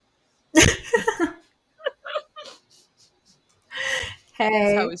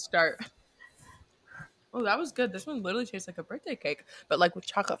That's how Hey. we start. Oh, that was good. This one literally tastes like a birthday cake, but like with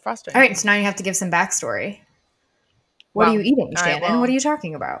chocolate frosting. All right, so now you have to give some backstory. What are Wow. you eating, All right, Shannon? What well, are you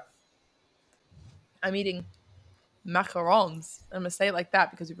talking about? I'm eating macarons. I'm going to say it like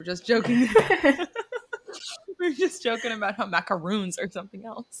that because we were just joking. We were just joking about how macaroons are something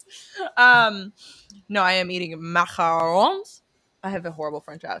else. No, I am eating macarons. I have a horrible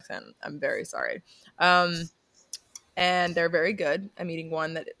French accent. I'm very sorry. And they're very good. I'm eating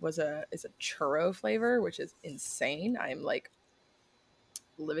one that is a churro flavor, which is insane. I'm like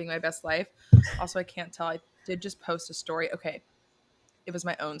living my best life. Also, I can't tell. I did just post a story. Okay, it was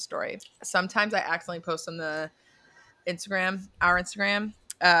my own story. Sometimes I accidentally post on the our Instagram,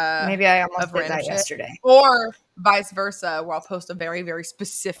 Maybe I almost of did random that shit, yesterday. or vice versa, where I'll post a very, very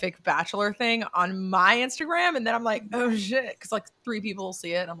specific Bachelor thing on my Instagram, and then I'm like, oh shit, because like 3 people will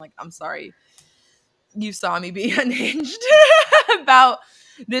see it. I'm like, I'm sorry, you saw me be unhinged about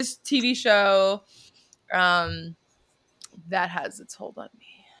this TV show that has its hold on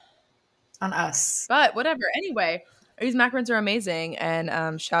me. On us. But whatever. Anyway, these macarons are amazing,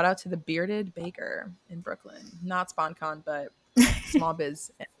 and shout out to the Bearded Baker in Brooklyn. Not SpawnCon, but small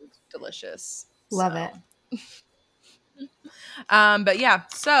biz and delicious. Love it. But yeah,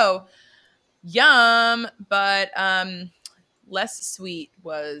 so yum. But less sweet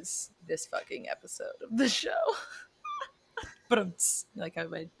was this fucking episode of the show. But like I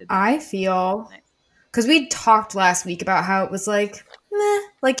did that. I feel Nice. because we talked last week about how it was like meh,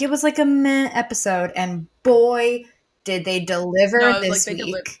 like it was like a meh episode, and boy, did they deliver No, it was this like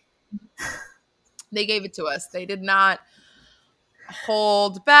week. they gave it to us. They did not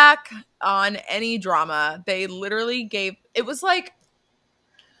hold back on any drama. They literally gave it was like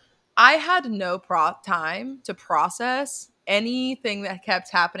I had no time to process anything that kept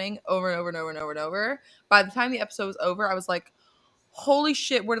happening over and over and over and over and over. By the time the episode was over, I was like, holy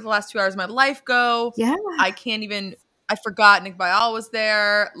shit, where did the last 2 hours of my life go? Yeah. I forgot Nick Viall was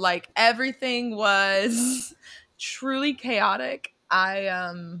there. Like everything was truly chaotic.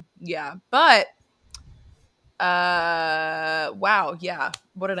 Yeah. But wow, yeah.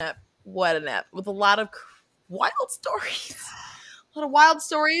 What an ep with a lot of wild stories. A lot of wild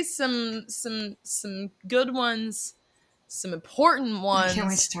stories, some good ones, some important I can't wait to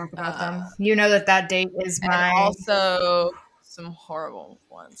ones, talk about them. You know that date is and my. also some horrible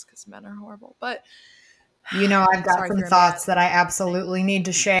ones because men are horrible. But You know, I've got sorry if some you're a man. thoughts that I absolutely need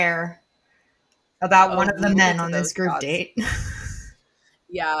to share about Oh, one of we the will men get to on this those group thoughts. date.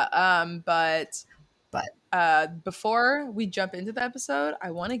 Yeah. But But before we jump into the episode,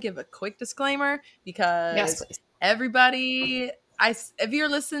 I want to give a quick disclaimer yes, because please. everybody, if you're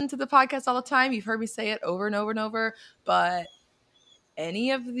listening to the podcast all the time, you've heard me say it over and over and over. But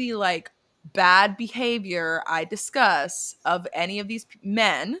any of the like bad behavior I discuss of any of these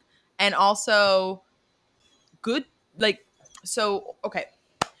men, and also good, like, so okay,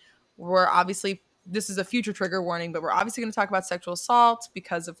 we're obviously this is a future trigger warning, but we're obviously going to talk about sexual assault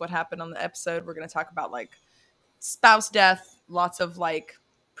because of what happened on the episode. We're going to talk about like spouse death, lots of like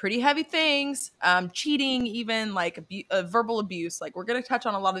pretty heavy things, cheating, even like verbal abuse. Like we're going to touch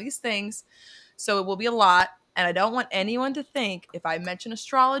on a lot of these things, so it will be a lot. And I don't want anyone to think if I mention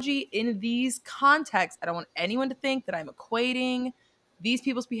astrology in these contexts, I don't want anyone to think that I'm equating these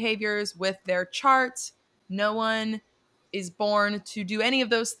people's behaviors with their charts. No one is born to do any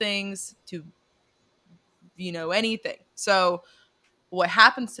of those things, to anything. So what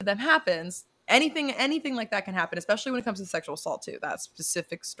happens to them happens. Anything like that can happen, especially when it comes to sexual assault too. That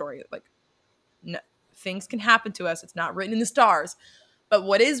specific story, like, no, things can happen to us. It's not written in the stars. But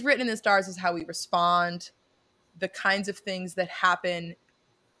what is written in the stars is how we respond, the kinds of things that happen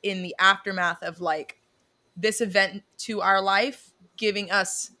in the aftermath of like this event to our life, giving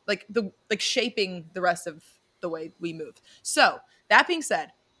us like shaping the rest of the way we move. So that being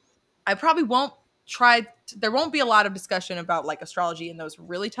said, I probably won't there won't be a lot of discussion about like astrology and those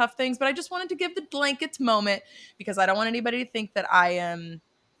really tough things, but I just wanted to give the blankets moment because I don't want anybody to think that I am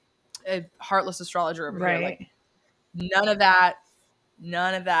a heartless astrologer over here. Like Right. none of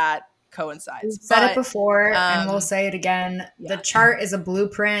that coincides. We've said it But before and we'll say it again. The yeah. chart is a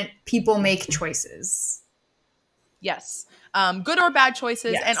blueprint. People make choices. Yes. Good or bad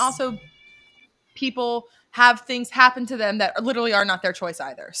choices. Yes. And also people have things happen to them that literally are not their choice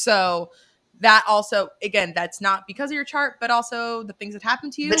either. So that also, again, that's not because of your chart, but also the things that happen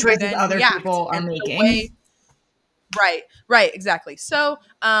to you, The choices then other react. people are And the making. way, right, exactly. So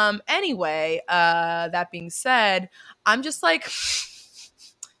anyway, that being said, I'm just like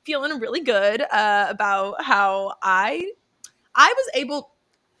feeling really good about how I was able,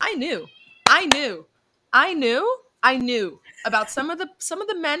 I knew I knew about some of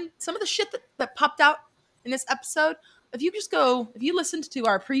the men, some of the shit that popped out in this episode. If you listened to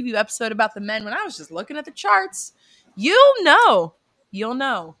our preview episode about the men when I was just looking at the charts, you'll know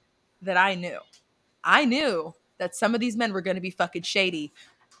that I knew. I knew that some of these men were going to be fucking shady.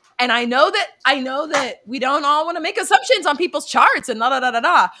 And I know that we don't all want to make assumptions on people's charts and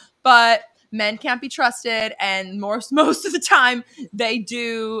but men can't be trusted, and most of the time they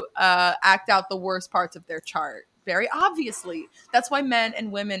do act out the worst parts of their chart. Very obviously. That's why men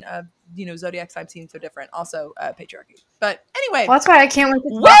and women of zodiac signs seem so different. Also patriarchy. But anyway. Well, that's why I can't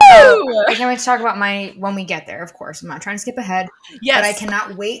wait to talk about my when we get there, of course. I'm not trying to skip ahead. Yes. But I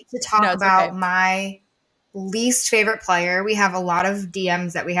cannot wait to talk about my least favorite player. We have a lot of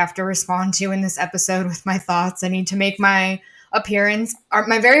DMs that we have to respond to in this episode with my thoughts. I need to make my appearance,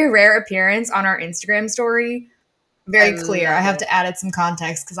 my very rare appearance on our Instagram story very clear. I have to add some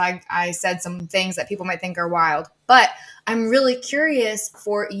context because I said some things that people might think are wild. But I'm really curious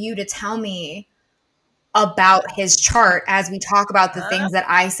for you to tell me about his chart as we talk about the things that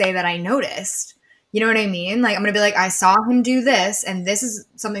I say that I noticed. You know what I mean? Like, I'm going to be like, I saw him do this, and this is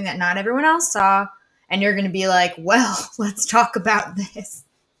something that not everyone else saw. And you're going to be like, well, let's talk about this.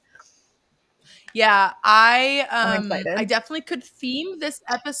 Yeah, I definitely could theme this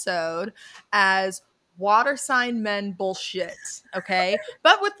episode as water sign men bullshit, okay?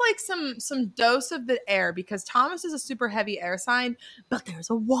 But with like some dose of the air, because Thomas is a super heavy air sign, but there's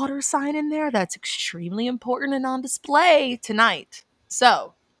a water sign in there that's extremely important and on display tonight.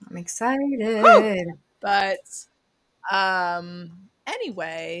 So I'm excited. Whew! But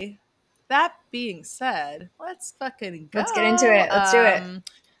anyway, that being said, let's fucking go. Let's get into it. Let's do it.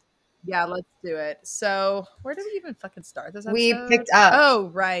 Yeah, let's do it. So, where did we even fucking start this episode? We picked up.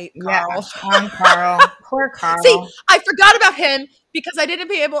 Oh, right, Carl. Yeah, on Carl. Poor Carl. See, I forgot about him because I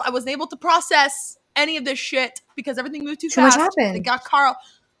wasn't able to process any of this shit because everything moved too fast. Much happened. They got Carl.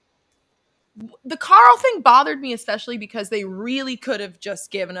 The Carl thing bothered me especially because they really could have just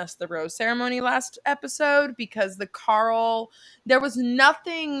given us the rose ceremony last episode, because there was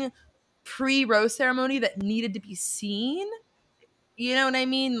nothing pre-rose ceremony that needed to be seen. You know what I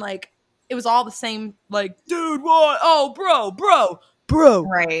mean? Like, it was all the same, like, dude, what? Oh, bro.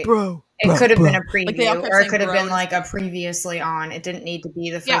 Right. Bro. It could have been a preview, like or it could have been like a previously on. It didn't need to be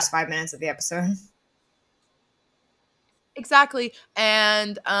the first 5 minutes of the episode. Exactly.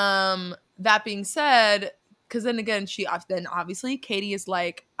 And that being said, because then again, obviously Katie is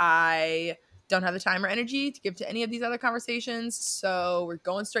like, I don't have the time or energy to give to any of these other conversations, so we're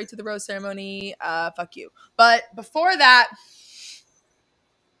going straight to the rose ceremony. Fuck you. But before that,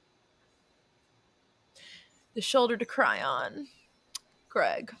 the shoulder to cry on.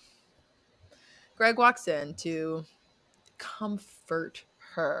 Greg walks in to comfort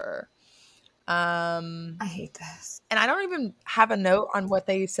her. I hate this. And I don't even have a note on what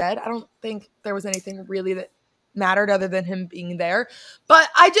they said. I don't think there was anything really that mattered other than him being there. But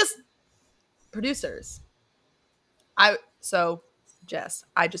producers. Jess,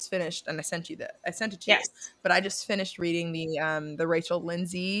 I just finished, and I sent it to you. But I just finished reading the Rachel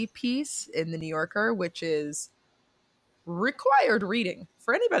Lindsay piece in the New Yorker, which is required reading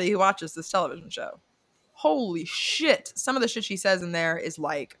for anybody who watches this television show. Holy shit. Some of the shit she says in there is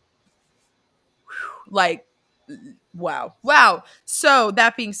like, wow. So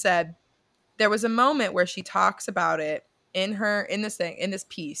that being said, there was a moment where she talks about it in this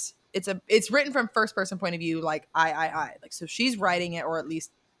piece. It's written from first person point of view, like I. Like, so she's writing it, or at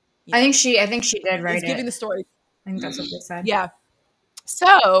least I think she did write it. Giving the story. I think that's what they said. Yeah.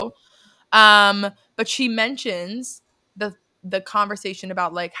 So, but she mentions the conversation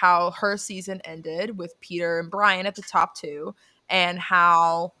about like how her season ended with Peter and Brian at the top two, and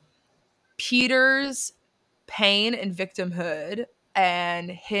how Peter's pain and victimhood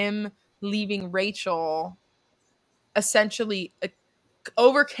and him leaving Rachel essentially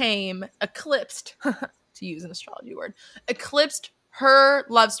eclipsed to use an astrology word, eclipsed her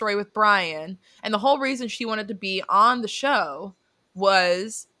love story with Brian. And the whole reason she wanted to be on the show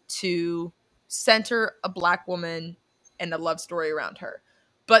was to center a Black woman and a love story around her.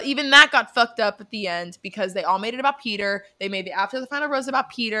 But even that got fucked up at the end because they all made it about Peter. They made the After the Final Rose about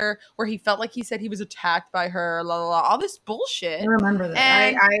Peter, where he felt like he said he was attacked by her, all this bullshit. I remember that.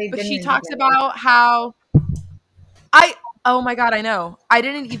 And, but she talks about how oh my God, I know. I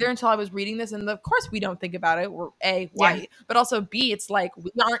didn't either until I was reading this. And of course we don't think about it. We're A, white, but also B, it's like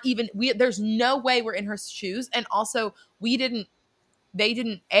there's no way we're in her shoes. And also they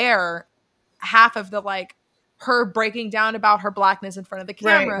didn't air half of the like her breaking down about her Blackness in front of the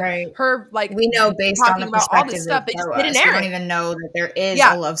camera. Right. Her like, we know based on the about all this stuff. They just didn't air. We don't even know that there is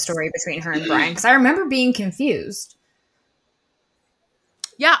a love story between her and Brian. Because I remember being confused.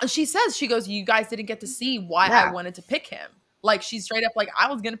 Yeah, she says, she goes, you guys didn't get to see why I wanted to pick him. Like, she's straight up like,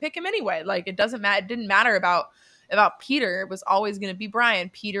 I was gonna pick him anyway. Like, it doesn't matter. It didn't matter about Peter. It was always gonna be Brian.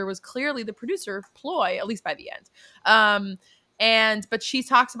 Peter was clearly the producer ploy, at least by the end. But she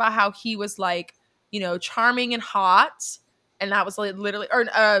talks about how he was like, charming and hot, and that was like literally, or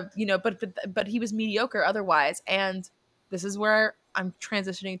but he was mediocre otherwise. And this is where I'm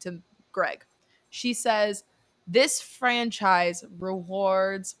transitioning to Greg. She says, this franchise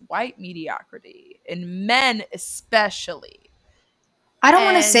rewards white mediocrity, in men especially. I don't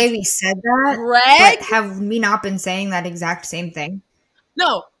want to say we said that, Greg, but have we not been saying that exact same thing?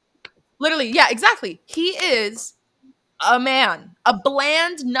 No, literally, yeah, exactly. He is a man, a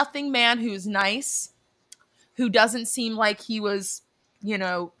bland, nothing man who's nice, who doesn't seem like he was,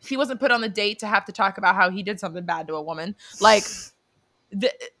 he wasn't put on the date to have to talk about how he did something bad to a woman. Like,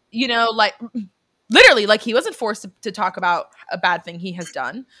 like literally, like he wasn't forced to talk about a bad thing he has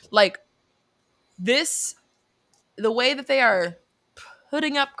done. Like this, the way that they are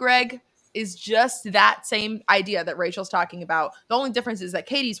putting up Greg is just that same idea that Rachel's talking about. The only difference is that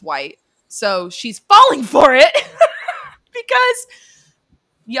Katie's white, so she's falling for it. Because,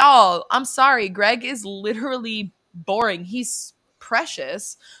 y'all, I'm sorry, Greg is literally boring. He's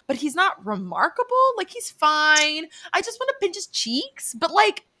precious, but he's not remarkable. Like, he's fine. I just want to pinch his cheeks, but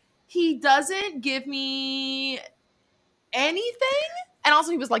like, he doesn't give me anything. And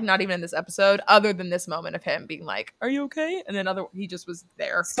also, he was like not even in this episode, other than this moment of him being like, "Are you okay?" And then he just was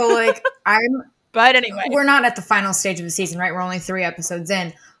there. So like but anyway, we're not at the final stage of the season, right? We're only 3 episodes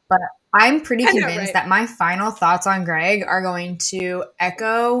in, but I'm pretty convinced that my final thoughts on Greg are going to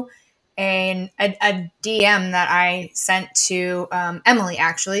echo a DM that I sent to Emily,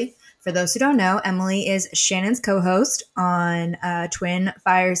 actually. For those who don't know, Emily is Shannon's co-host on Twin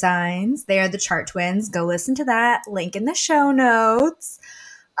Fire Signs. They are the Chart Twins. Go listen to that. Link in the show notes.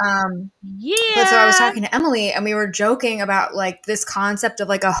 But so I was talking to Emily, and we were joking about like this concept of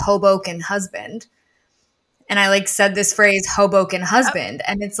like a Hoboken husband. And I like said this phrase, Hoboken husband.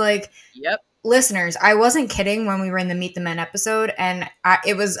 And it's like, listeners, I wasn't kidding when we were in the Meet the Men episode. And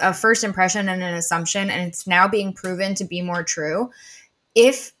it was a first impression and an assumption. And it's now being proven to be more true.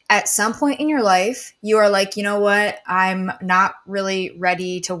 If at some point in your life you are like, you know what, I'm not really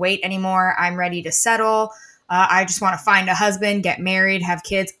ready to wait anymore. I'm ready to settle. I just want to find a husband, get married, have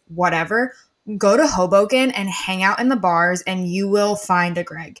kids, whatever. Go to Hoboken and hang out in the bars and you will find a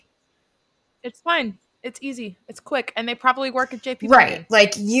Greg. It's fine. It's easy. It's quick. And they probably work at JP Morgan. Right.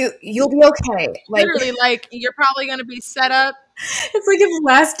 Like you'll be okay. Like, literally, like you're probably going to be set up. It's like a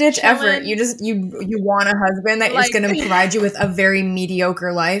last ditch effort. You just you want a husband that is going to provide you with a very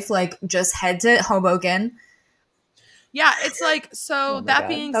mediocre life. Like just head to Hoboken. Yeah, it's like, so that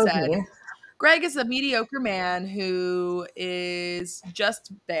being said, Greg is a mediocre man who is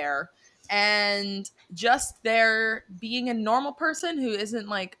just there, and just there being a normal person who isn't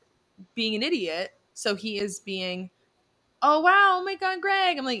like being an idiot. So he is being, oh wow, oh my god,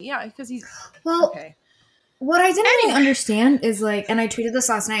 Greg. I'm like, yeah, because he's okay. What I didn't really understand is like, and I tweeted this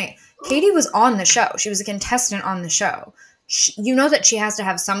last night, Katie was on the show. She was a contestant on the show. You know that she has to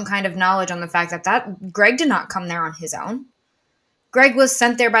have some kind of knowledge on the fact that Greg did not come there on his own. Greg was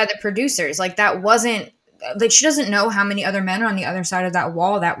sent there by the producers. Like that wasn't, like she doesn't know how many other men are on the other side of that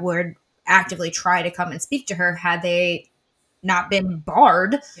wall that would actively try to come and speak to her had they not been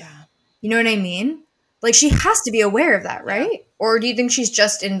barred. Yeah. You know what I mean? Like she has to be aware of that, right? Yeah. Or do you think she's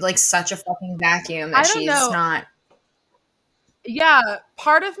just in like such a fucking vacuum that she's not? Yeah,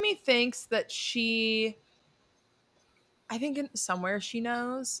 part of me thinks that I think somewhere she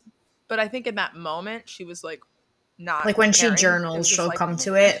knows, but I think in that moment she was like not like when caring. She journals, she'll like, come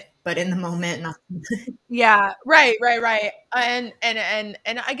to it, but in the moment, nothing. Yeah, right. And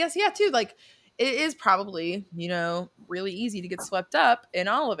I guess too, like it is probably, really easy to get swept up in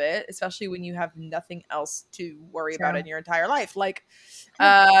all of it, especially when you have nothing else to worry about in your entire life. Like,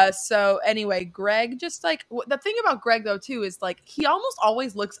 so anyway, Greg just like, the thing about Greg though too is like, he almost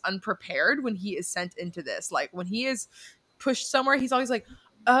always looks unprepared when he is sent into this. Like when he is pushed somewhere, he's always like,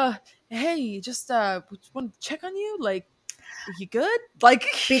 hey, just want to check on you. Like, are you good? Like,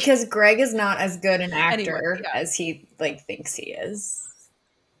 because Greg is not as good an actor as he like thinks he is.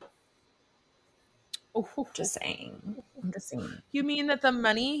 Just saying. I'm just saying. You mean that the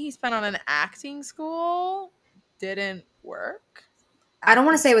money he spent on an acting school didn't work? I don't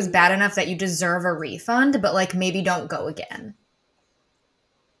want to say it was bad enough that you deserve a refund, but like maybe don't go again.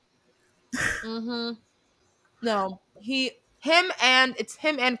 Mm-hmm. No, it's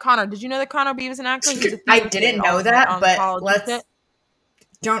him and Connor. Did you know that Connor B was an actor? I didn't know that, but let's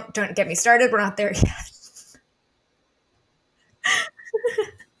don't get me started. We're not there yet.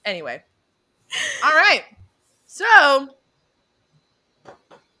 Anyway. All right. So,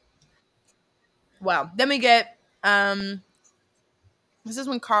 wow. Then we get, this is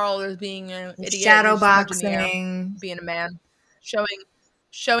when Carl is being an idiot. Shadow boxing. Being a man.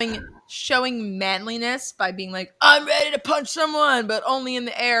 Showing manliness by being like, I'm ready to punch someone, but only in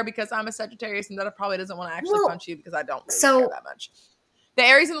the air because I'm a Sagittarius and that probably doesn't want to actually punch you because I don't really care that much. The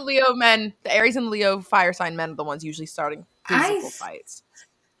Aries and the Leo fire sign men are the ones usually starting physical fights.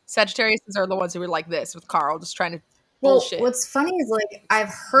 Sagittarius are the ones who are like this with Carl, just trying to bullshit. What's funny is like I've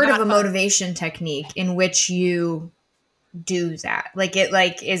heard of a motivation technique in which you do that. Like it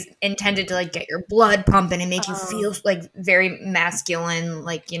like is intended to like get your blood pumping and make you feel like very masculine.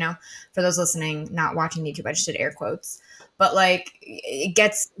 Like, you know, for those listening, not watching YouTube, I just did air quotes. But like it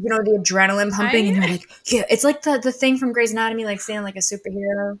gets, you know, the adrenaline pumping and you're like, yeah, it's like the thing from Grey's Anatomy, like saying like a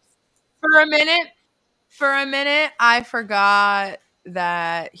superhero. For a minute, I forgot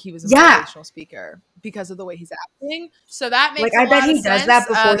that he was a motivational speaker because of the way he's acting. So that makes like I bet he does that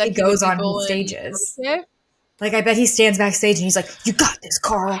before he goes on stages. Like, I bet he stands backstage and he's like, you got this,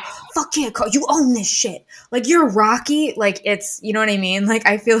 Carl. Fuck yeah, Carl. You own this shit. Like, you're Rocky. Like, it's, you know what I mean? Like,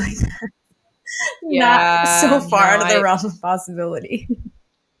 I feel like that's not so far out of the realm of possibility.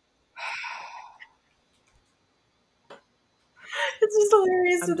 It's just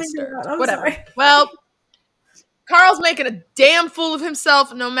hilarious to think about. Whatever. Sorry. Well, Carl's making a damn fool of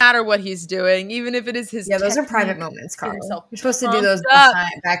himself no matter what he's doing, even if it is his those are private moments, Carl. You're supposed to do those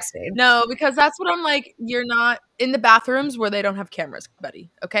backstage. No, because that's what I'm like, you're not in the bathrooms where they don't have cameras, buddy,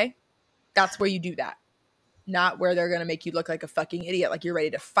 okay? That's where you do that. Not where they're going to make you look like a fucking idiot, like you're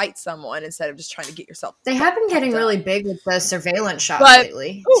ready to fight someone instead of just trying to get yourself. They have been getting really big with the surveillance shots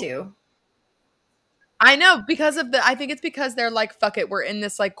lately, too. I know I think it's because they're like, fuck it, we're in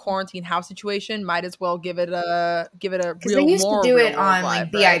this like quarantine house situation. Might as well give it a real. Because they used to do it on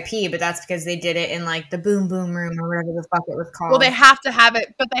like VIP, but that's because they did it in like the boom boom room or whatever the fuck it was called. Well, they have to have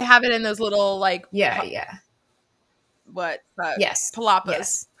it, but they have it in those little like palapas.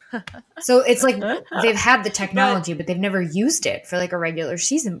 Yes. So it's like they've had the technology, but they've never used it for like a regular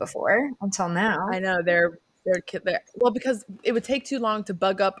season before until now. I know they're well, because it would take too long to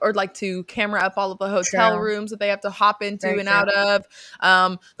bug up or like to camera up all of the hotel rooms that they have to hop into out of.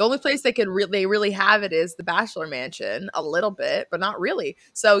 The only place they really have it is the Bachelor Mansion a little bit, but not really.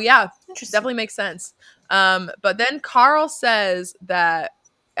 So yeah, definitely makes sense. But then Carl says that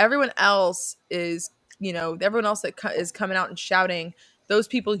everyone else that is coming out and shouting, those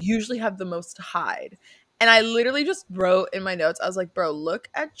people usually have the most to hide. And I literally just wrote in my notes, I was like, bro, look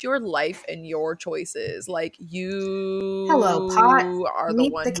at your life and your choices. Like, you are the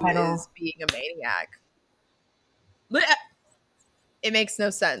one who is being a maniac. It makes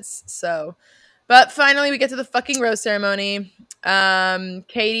no sense. So, but finally we get to the fucking rose ceremony.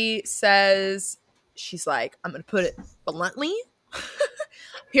 Katie says, she's like, I'm going to put it bluntly. I'm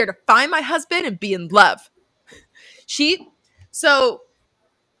here to find my husband and be in love. All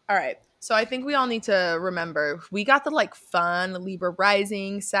right. So I think we all need to remember, we got the like fun Libra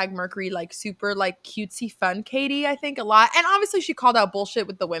rising, Sag Mercury, like super like cutesy fun Katie, I think a lot. And obviously she called out bullshit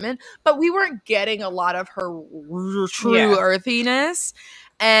with the women, but we weren't getting a lot of her true earthiness.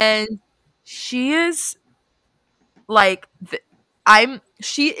 And she is like,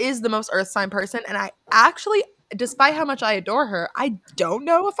 she is the most earth sign person. And I actually, despite how much I adore her, I don't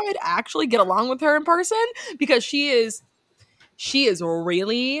know if I'd actually get along with her in person because she is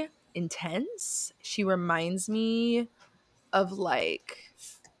really intense. She reminds me of like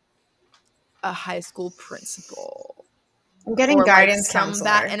a high school principal. I'm getting guidance counselor.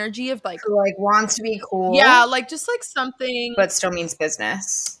 That energy of like who like wants to be cool. Yeah, like just like something, but still means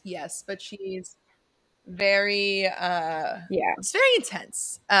business. Yes, but she's very it's very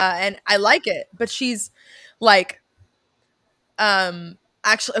intense. And I like it, but she's like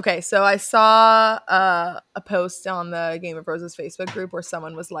actually, okay, so I saw a post on the Game of Roses Facebook group where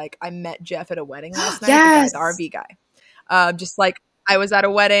someone was like, I met Jeff at a wedding last night, the RV guy. Just like, I was at a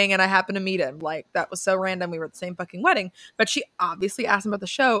wedding and I happened to meet him. Like, that was so random. We were at the same fucking wedding. But she obviously asked him about the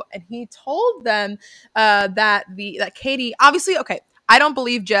show, and he told them that Katie, obviously, okay, I don't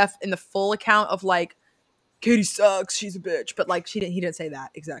believe Jeff in the full account of like, Katie sucks, she's a bitch. But like, he didn't say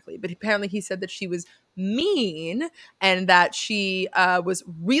that exactly. But apparently he said that she was mean and that she was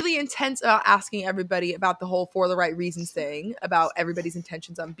really intense about asking everybody about the whole for the right reasons thing, about everybody's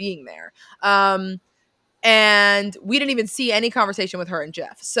intentions on being there. And we didn't even see any conversation with her and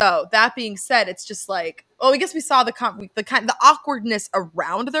Jeff. So that being said, it's just like, I guess we saw the awkwardness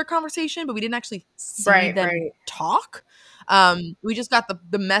around their conversation, but we didn't actually see them talk. We just got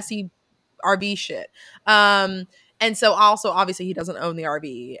the messy RV shit. And so also, obviously, he doesn't own the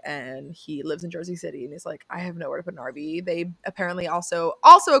RV and he lives in Jersey City. And he's like, I have nowhere to put an RV. They apparently also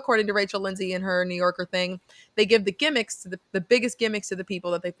according to Rachel Lindsay in her New Yorker thing, they give the gimmicks to the biggest gimmicks to the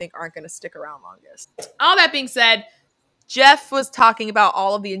people that they think aren't going to stick around longest. All that being said, Jeff was talking about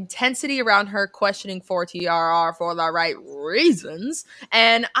all of the intensity around her questioning 4TRR for the right reasons.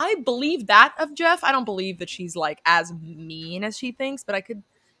 And I believe that of Jeff. I don't believe that she's like as mean as she thinks, but I could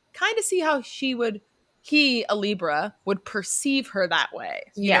kind of see how he, a Libra, would perceive her that way.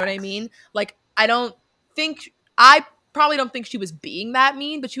 You know what I mean? Like, I probably don't think she was being that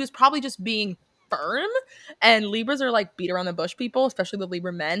mean, but she was probably just being firm. And Libras are like beat around the bush people, especially the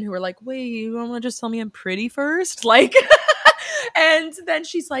Libra men who are like, wait, you don't want to just tell me I'm pretty first? Like, and then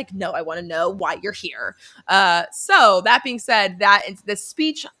she's like, no, I want to know why you're here. So that being said, the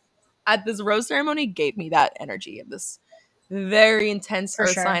speech at this rose ceremony gave me that energy of this very intense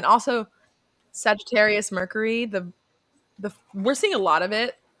earth sign. Also, Sagittarius Mercury, we're seeing a lot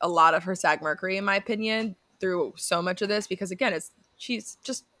of her Sag Mercury, in my opinion, through so much of this, because again, she's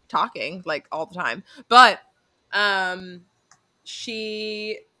just talking like all the time. But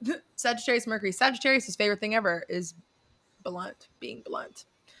Sagittarius Mercury, Sagittarius' favorite thing ever is being blunt.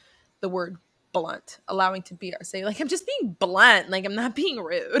 The word blunt, allowing to say like, I'm just being blunt, like I'm not being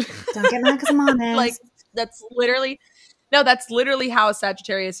rude. Don't get mad because I'm honest. Like that's literally how a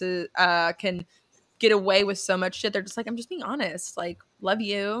Sagittarius can get away with so much shit. They're just like, I'm just being honest, like, love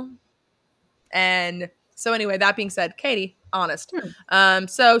you. And so anyway, that being said, Katie, honest.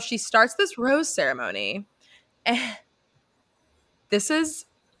 So she starts this rose ceremony, and this was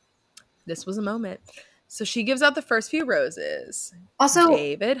a moment. So she gives out the first few roses. Also,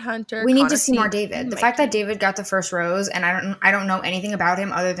 David Hunter. We need to see more David. The fact that David got the first rose, and I don't know anything about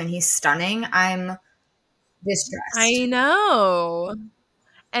him other than he's stunning. I'm distressed. I know.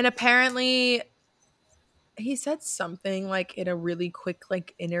 And apparently he said something like in a really quick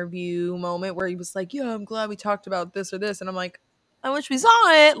like interview moment where he was like, yeah, I'm glad we talked about this or this. And I'm like, I wish we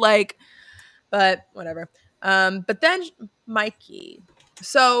saw it. Like, but whatever. But then Mikey.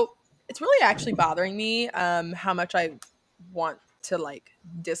 So it's really actually bothering me how much I want to like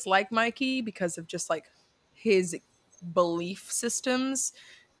dislike Mikey because of just like his belief systems,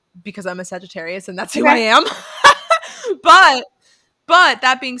 because I'm a Sagittarius and that's who I am. But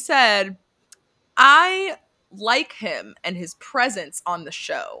that being said, I like him and his presence on the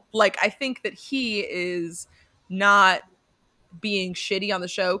show. Like, I think that he is not being shitty on the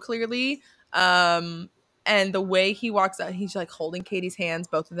show, clearly. And the way he walks out, he's like holding Katie's hands,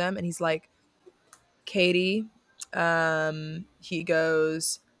 both of them, and he's like, Katie, he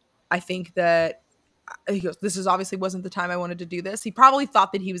goes, I think that, he goes, this is obviously wasn't the time I wanted to do this. He probably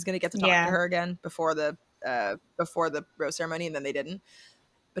thought that he was going to get to talk to her again before the rose ceremony, and then they didn't.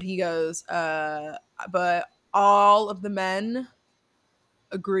 But he goes, but all of the men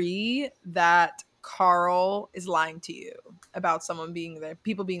agree that Carl is lying to you about someone being there,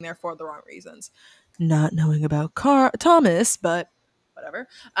 people being there for the wrong reasons. Not knowing about Thomas, but whatever.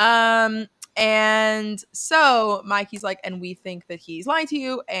 And so Mikey's like, and we think that he's lying to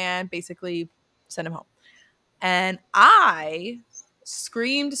you, and basically send him home. And I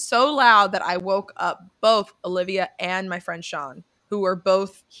screamed so loud that I woke up both Olivia and my friend Sean, who were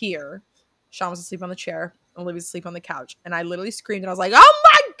both here. Sean was asleep on the chair. Olivia was asleep on the couch. And I literally screamed and I was like, oh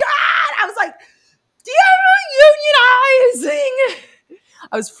my God! I was like, unionizing!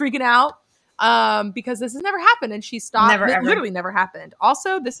 I was freaking out because this has never happened. And she stopped. Literally never happened.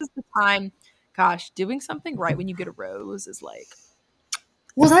 Also, this is the time, gosh, doing something right when you get a rose is like,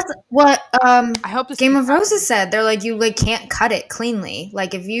 well, that's what I hope Game of Roses said. They're like, you like can't cut it cleanly.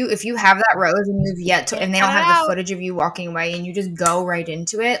 Like if you have that rose and you've yet to, and they don't have the footage of you walking away and you just go right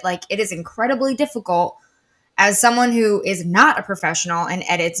into it, like it is incredibly difficult. As someone who is not a professional and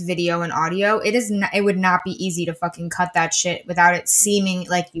edits video and audio, it would not be easy to fucking cut that shit without it seeming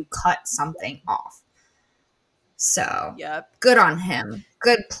like you cut something off. So, good on him.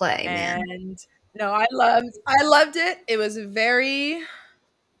 Good play, man. And no, I loved it. It was very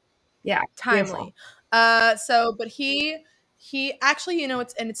timely. But he actually,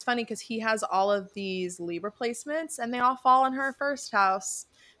 it's funny because he has all of these Libra placements and they all fall in her first house.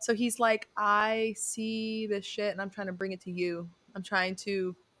 So he's like, I see this shit and I'm trying to bring it to you. I'm trying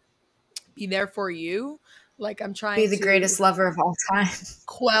to be there for you. Like I'm trying to be the greatest lover of all time.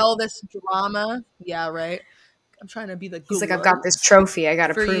 Quell this drama. Yeah, right. I'm trying to be the He's like, I've got this trophy. I got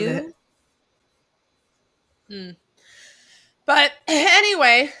to prove it. But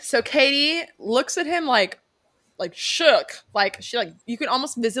anyway, so Katie looks at him like shook. Like you can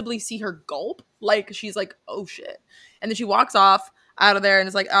almost visibly see her gulp. Like she's like, oh shit. And then she walks off. out of there and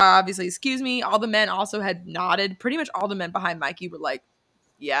is like, obviously, excuse me. All the men also had nodded. Pretty much all the men behind Mikey were like,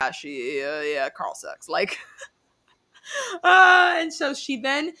 yeah, Carl sucks. Like, and so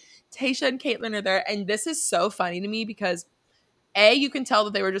Tayshia and Kaitlyn are there. And this is so funny to me because you can tell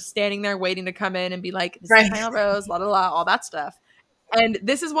that they were just standing there waiting to come in and be like, this is final rose, la la la, all that stuff. And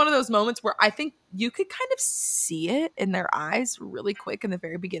this is one of those moments where I think you could kind of see it in their eyes really quick in the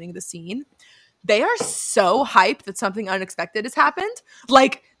very beginning of the scene. They are so hyped that something unexpected has happened.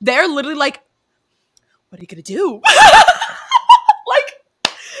 Like, they're literally like, what are you going to do?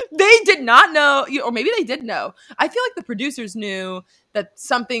 Like, they did not know, or maybe they did know. I feel like the producers knew that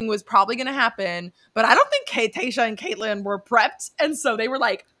something was probably going to happen, but I don't think Tayshia and Kaitlyn were prepped. And so they were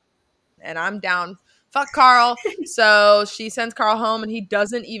like, and I'm down. Fuck Carl. So she sends Carl home and he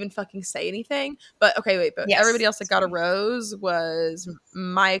doesn't even fucking say anything. But okay, wait, but everybody else that got a rose was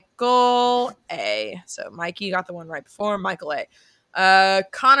Michael A. So Mikey got the one right before Michael A.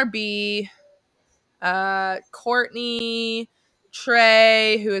 Connor B. Courtney,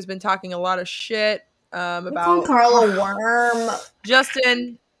 Trey, who has been talking a lot of shit about Carl a worm.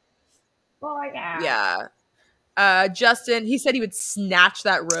 Justin. Oh my God. Yeah. Justin, he said he would snatch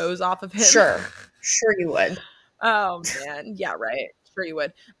that rose off of him. Sure you would. Oh, man. Yeah, right. Sure you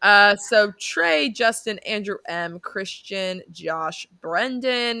would. So Trey, Justin, Andrew M, Christian, Josh,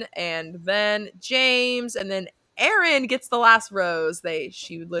 Brendan, and then James, and then Aaron gets the last rose.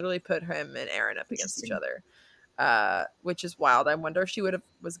 She literally put him and Aaron up against each other, which is wild. I wonder if she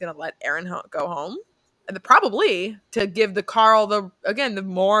was going to let Aaron go home. And probably to give the Carl the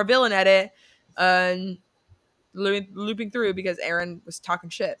more villain edit and looping through because Aaron was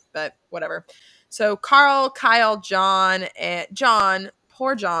talking shit, but whatever. So Carl, Kyle, John,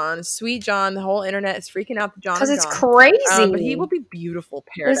 poor John, sweet John. The whole internet is freaking out that John is gone. Because it's crazy. But he will be beautiful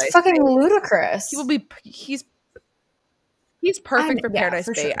Paradise. It's fucking ludicrous. He will be. He's perfect for Paradise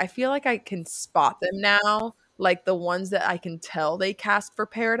Bay. Sure. I feel like I can spot them now, like the ones that I can tell they cast for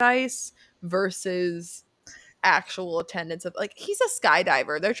Paradise versus actual attendance of, like, he's a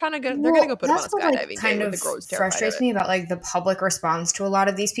skydiver. They're trying to go. They're gonna go put him on a skydiving. Like, kind of frustrates me about like the public response to a lot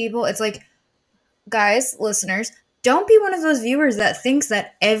of these people. It's like, guys, listeners, don't be one of those viewers that thinks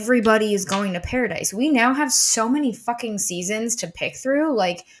that everybody is going to Paradise. We now have so many fucking seasons to pick through.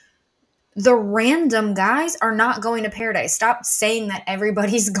 Like, the random guys are not going to Paradise. Stop saying that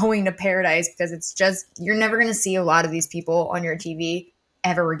everybody's going to Paradise because it's just, you're never going to see a lot of these people on your TV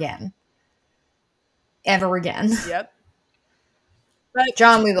ever again. Ever again. Yep. But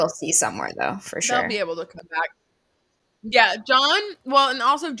John, we will see somewhere though, for sure. They'll be able to come back. Yeah, John. Well, and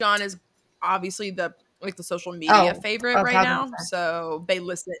also John is obviously the social media favorite right now. So they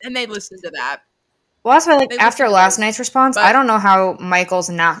listen to that. Well, that's why, after last night's response, I don't know how Michael's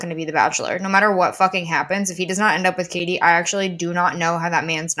not going to be the Bachelor. No matter what fucking happens, if he does not end up with Katie, I actually do not know how that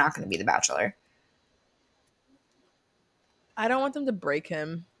man's not going to be the Bachelor. I don't want them to break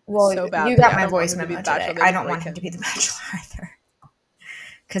him. Well, so badly. You got my voice memo today. I don't want him to be the Bachelor either.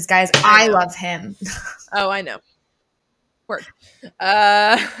 Because, guys, I love him. Oh, I know. Word.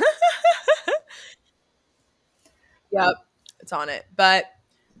 Yep, it's on it. But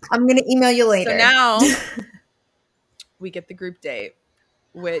I'm going to email you later. So now we get the group date,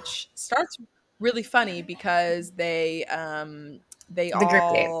 which starts really funny because they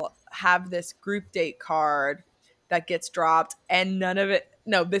all have this group date card that gets dropped, and none of it.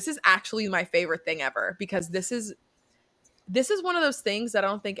 No, this is actually my favorite thing ever because this is one of those things that I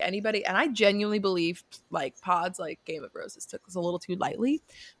don't think anybody, and I genuinely believe like pods like Game of Roses took this a little too lightly,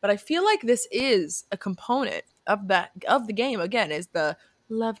 but I feel like this is a component of the game. Again, is the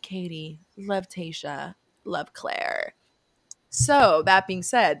love Katie, love Tayshia, love Claire. So that being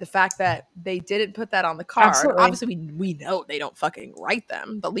said, the fact that they didn't put that on the card, obviously we know they don't fucking write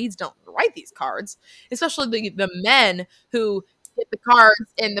them. The leads don't write these cards, especially the men who get the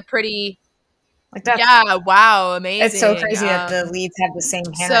cards in the pretty. Like that. Yeah, wow, amazing. It's so crazy that the leads have the same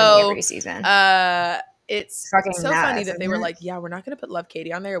handwriting every season. It's so funny that they were like, yeah, we're not going to put Love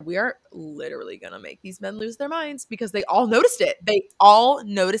Katie on there. We are literally going to make these men lose their minds because they all noticed it. They all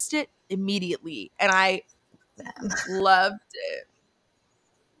noticed it immediately. And I loved it.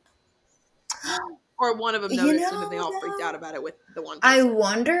 Or one of them noticed it and they all freaked out about it with the one person. I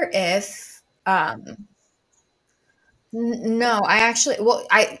wonder if... No, I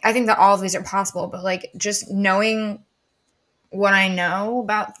think that all of these are possible, but like just knowing what I know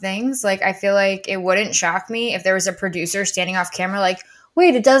about things, like I feel like it wouldn't shock me if there was a producer standing off camera like,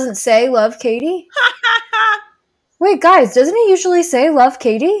 wait, it doesn't say love Katie? Wait, guys, doesn't it usually say love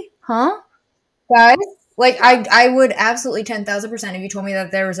Katie? Huh? Guys? Like, I would absolutely 10,000% if you told me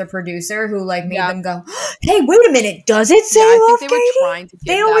that there was a producer who like made them go, Hey, wait a minute. Does it say love Katie? Were trying to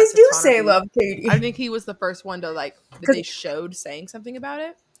they always do say love Katie. I think he was the first one to like that they showed saying something about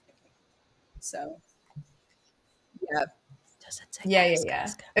it. So yeah. Yeah.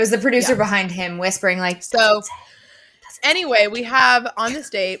 It was the producer behind him whispering like, so anyway, we have on this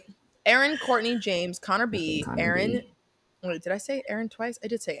date Aaron, Courtney, James, Connor B, Aaron. Wait, did I say Aaron twice? I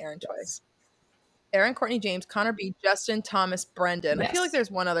did say Aaron twice. Aaron, Courtney, James, Connor B, Justin, Thomas, Brendan. Yes. I feel like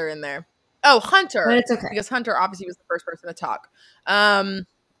there's one other in there. Oh, Hunter. But it's okay. Because Hunter obviously was the first person to talk.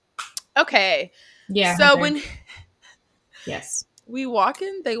 Okay. Yeah. So Hunter. Yes. They walk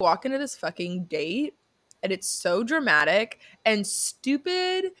into this fucking date, and it's so dramatic and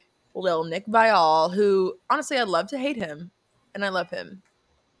stupid. Lil Nick Viall, who honestly I'd love to hate him, and I love him,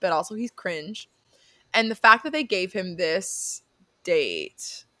 but also he's cringe. And the fact that they gave him this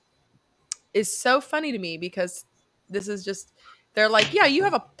date is so funny to me because this is just, they're like, yeah, you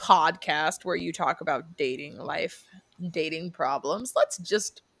have a podcast where you talk about dating life, dating problems. Let's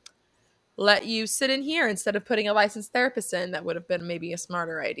just let you sit in here instead of putting a licensed therapist in. That would have been maybe a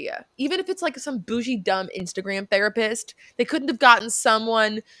smarter idea. Even if it's like some bougie, dumb Instagram therapist, they couldn't have gotten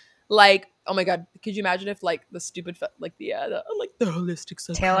someone like, oh my God, could you imagine if like the stupid, like the holistic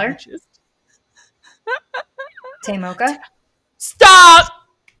psychologist. Tamoka? Stop!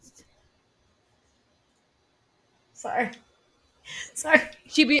 Sorry.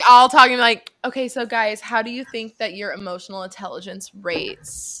 She'd be all talking like, okay, so guys, how do you think that your emotional intelligence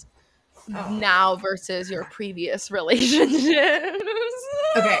rates now versus your previous relationships?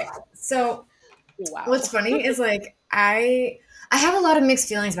 Okay, so what's funny is like I have a lot of mixed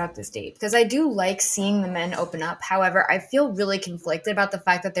feelings about this date because I do like seeing the men open up. However, I feel really conflicted about the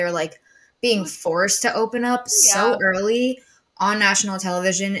fact that they're like being forced to open up so early on national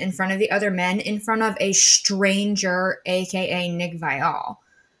television in front of the other men, in front of a stranger, aka Nick Viall.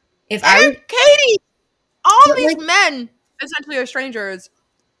 Katie, all these men essentially are strangers.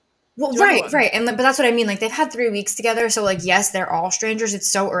 Well, right. But that's what I mean. Like, they've had 3 weeks together. So, like, yes, they're all strangers.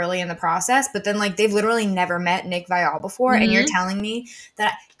 It's so early in the process. But then, like, they've literally never met Nick Viall before. Mm-hmm. And you're telling me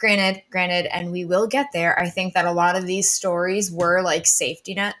that, granted, and we will get there. I think that a lot of these stories were, like,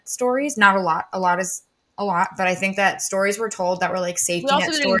 safety net stories. Not a lot. A lot is a lot. But I think that stories were told that were, like, safety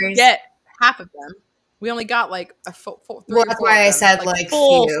net stories. We didn't get half of them. We only got, like, well, that's why I said, like,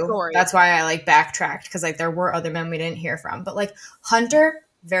 full few. Story. That's why I, like, backtracked. Because, like, there were other men we didn't hear from. But, like, Hunter...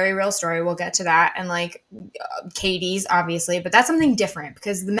 very real story. We'll get to that. And like Katie's obviously, but that's something different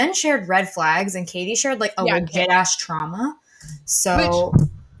because the men shared red flags and Katie shared like a legit ass trauma. So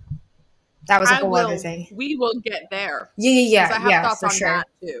that was like a whole other thing. We will get there. Yeah. I have thoughts on that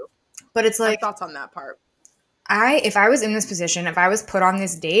too. But it's like thoughts on that part. If I was in this position, if I was put on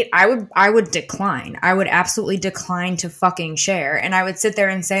this date, I would decline. I would absolutely decline to fucking share. And I would sit there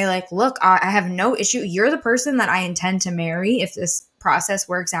and say like, look, I have no issue. You're the person that I intend to marry if this process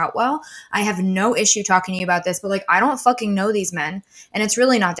works out well. I have no issue talking to you about this, but like, I don't fucking know these men and it's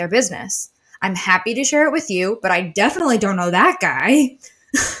really not their business. I'm happy to share it with you, but I definitely don't know that guy.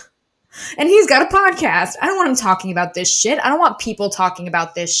 And he's got a podcast. I don't want him talking about this shit. I don't want people talking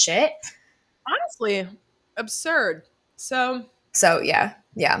about this shit. Honestly, absurd. So yeah.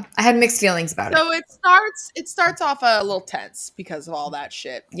 I had mixed feelings about it. So it starts off a little tense because of all that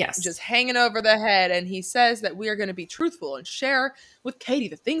shit. Yes. Just hanging over the head. And he says that we are going to be truthful and share with Katie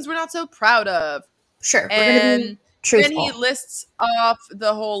the things we're not so proud of. Sure. We're going to be truthful. Then he lists off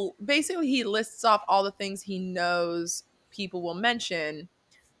he lists off all the things he knows people will mention,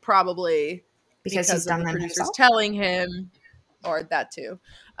 probably because he's done them producers himself? Telling him, or that too.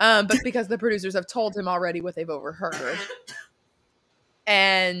 But because the producers have told him already what they've overheard.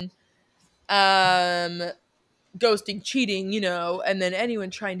 And ghosting, cheating, and then anyone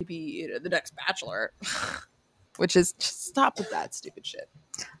trying to be the next Bachelor, which is just stop with that stupid shit.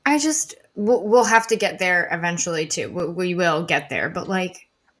 We'll have to get there eventually too. We will get there, but like,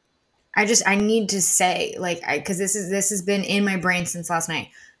 I need to say like, because this has been in my brain since last night.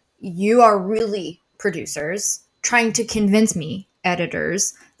 You are really producers trying to convince me,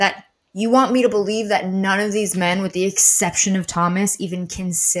 editors, that you want me to believe that none of these men, with the exception of Thomas, even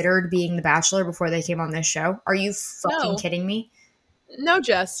considered being the Bachelor before they came on this show? Are you fucking kidding me? No,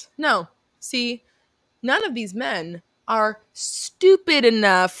 Jess. No. See, none of these men are stupid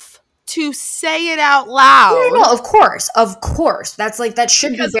enough to say it out loud. No, of course. That's like, that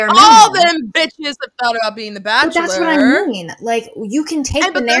should because be bare minimum. All them bitches have thought about being the Bachelor. But that's what I mean. Like, you can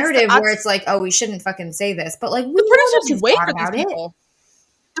take the narrative where it's like, oh, we shouldn't fucking say this, but like, the producers wait for these people.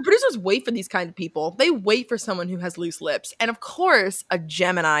 The producers wait for these kind of people. They wait for someone who has loose lips. And of course, a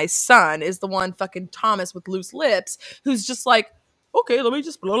Gemini sun is the one fucking Thomas with loose lips who's just like, okay, let me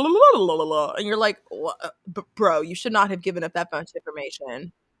just blah, blah, blah, blah, blah, blah. And you're like, bro, you should not have given up that much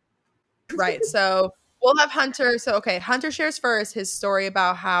information. Right. So we'll have Hunter. So, okay, Hunter shares first his story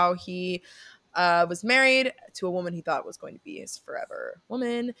about how he was married to a woman he thought was going to be his forever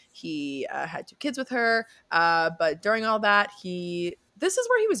woman. He had 2 kids with her. But during all that, this is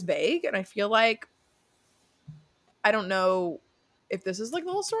where he was vague. And I feel like, I don't know if this is like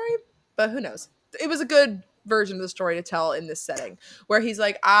the whole story, but who knows? It was a good version of the story to tell in this setting where he's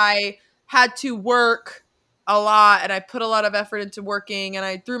like, I had to work a lot and I put a lot of effort into working and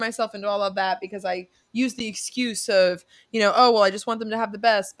I threw myself into all of that because I used the excuse of, oh, well, I just want them to have the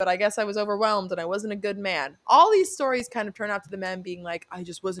best, but I guess I was overwhelmed and I wasn't a good man. All these stories kind of turn out to the men being like, I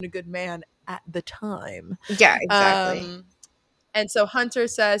just wasn't a good man at the time. Yeah, exactly. And so Hunter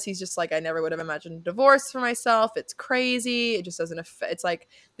says he's just like, I never would have imagined divorce for myself. It's crazy. It just doesn't affect. It's like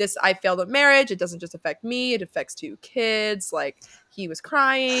this. I failed at marriage. It doesn't just affect me. It affects 2 kids. Like he was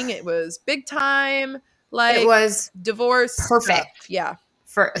crying. It was big time. Like it was divorce. Perfect. Stuff. Yeah.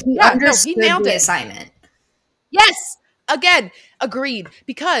 He understood he nailed the assignment. Yes. Again, agreed.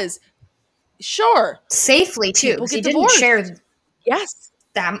 Because sure, safely too. He didn't share. Yes.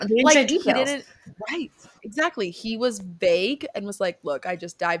 He didn't share details. He didn't. Right. Exactly. He was vague and was like, look, I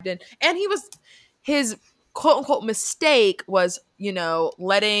just dived in. And his quote unquote mistake was,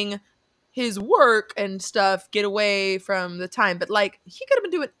 letting his work and stuff get away from the time. But like, he could have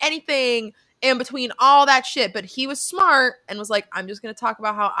been doing anything in between all that shit. But he was smart and was like, I'm just going to talk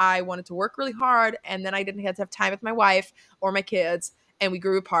about how I wanted to work really hard. And then I didn't have to have time with my wife or my kids. And we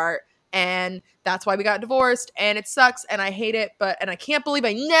grew apart. And that's why we got divorced. And it sucks. And I hate it. And I can't believe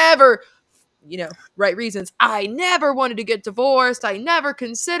I never, right reasons, I never wanted to get divorced. I never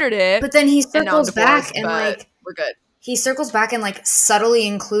considered it. But then he circles back and like, we're good. He circles back and like subtly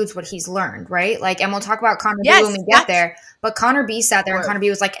includes what he's learned, right? Like, and we'll talk about Connor B when we get there. But Connor B sat there and Connor B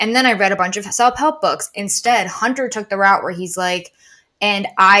was like, and then I read a bunch of self-help books. Instead, Hunter took the route where he's like, and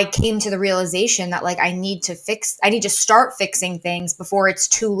I came to the realization that like I need to start fixing things before it's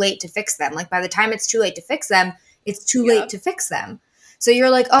too late to fix them. Like by the time it's too late to fix them, it's too late to fix them. So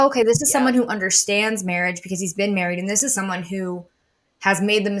you're like, oh, okay, this is someone who understands marriage because he's been married. And this is someone who has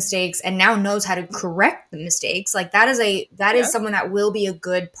made the mistakes and now knows how to correct the mistakes. Like that is someone that will be a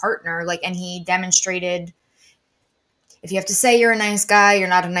good partner. Like, and he demonstrated, if you have to say you're a nice guy, you're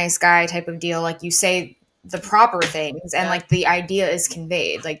not a nice guy type of deal. Like you say the proper things and like the idea is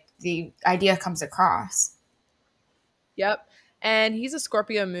conveyed, like the idea comes across. Yep. And he's a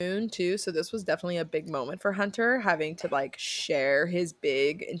Scorpio moon too, so this was definitely a big moment for Hunter, having to like share his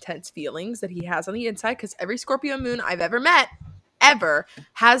big intense feelings that he has on the inside, because every Scorpio moon I've ever met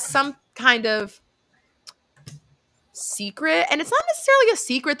has some kind of secret, and it's not necessarily a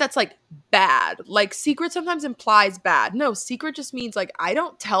secret that's like bad. Like secret sometimes implies bad. No, secret just means like I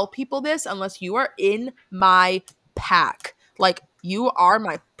don't tell people this unless you are in my pack. Like you are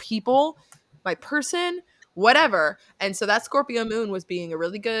my people, my person, whatever. And so that Scorpio moon was doing a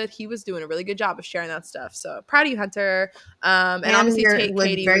really good job of sharing that stuff. So proud of you, Hunter. And obviously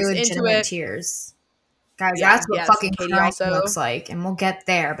Katie very was into it. Tears. Guys, that's what fucking Katie crying looks like. And we'll get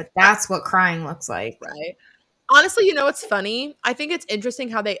there, but that's what crying looks like. Right. Honestly, it's funny. I think it's interesting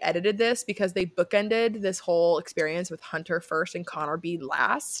how they edited this because they bookended this whole experience with Hunter first and Connor B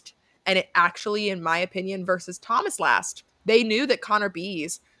last. And it actually, in my opinion, versus Thomas last. They knew that Connor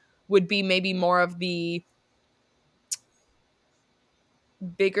B's would be maybe more of the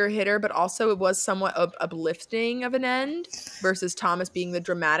bigger hitter, but also it was somewhat uplifting of an end versus Thomas being the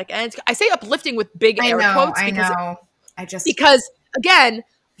dramatic end. I say uplifting with big air quotes because again,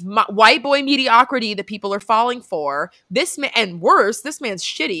 white boy mediocrity that people are falling for. This man, and worse, this man's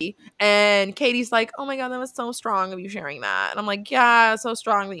shitty. And Katie's like, "Oh my god, that was so strong of you sharing that." And I'm like, "Yeah, so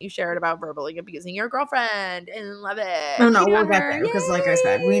strong that you shared about verbally abusing your girlfriend and love it." No, we'll get there because, like I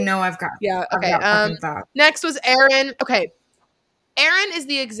said, we know I've got okay. Next was Aaron. Okay. Aaron is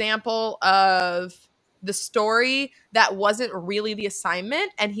the example of the story that wasn't really the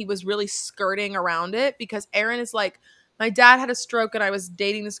assignment, and he was really skirting around it because Aaron is like, my dad had a stroke and I was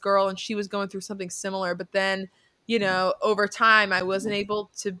dating this girl and she was going through something similar, but then, over time I wasn't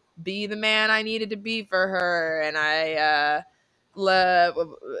able to be the man I needed to be for her, and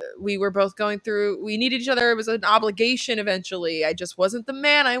we were both we needed each other. It was an obligation eventually. I just wasn't the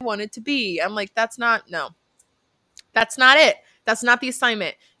man I wanted to be. I'm like, that's not it. That's not the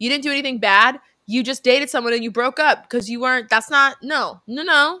assignment. You didn't do anything bad. You just dated someone and you broke up because you weren't. That's not. No.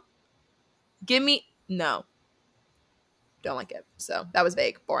 Give me. No. Don't like it. So that was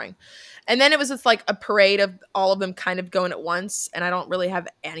vague, boring. And then it was just like a parade of all of them kind of going at once. And I don't really have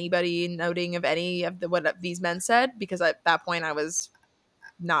anybody noting of any of what these men said, because at that point I was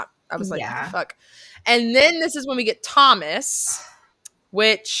like, what the fuck? And then this is when we get Thomas,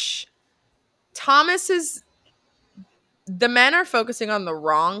 which Thomas is, the men are focusing on the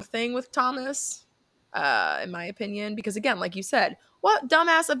wrong thing with Thomas, in my opinion, because again, like you said, what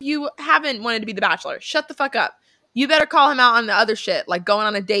dumbass of you haven't wanted to be the Bachelor? Shut the fuck up. You better call him out on the other shit, like going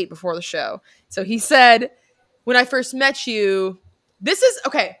on a date before the show. So he said, when I first met you, this is,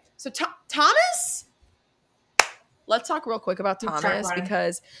 okay, so Thomas, let's talk real quick about Thomas,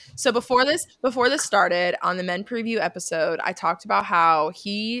 because so before this started on the men preview episode, I talked about how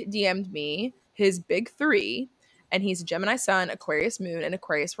he DM'd me his big 3, and he's a Gemini Sun, Aquarius Moon, and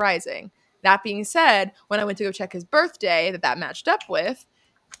Aquarius Rising. That being said, when I went to go check his birthday that matched up with,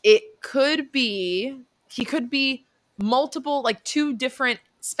 he could be multiple, like 2 different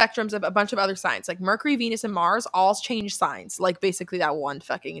spectrums of a bunch of other signs, like Mercury, Venus, and Mars all change signs, like basically that one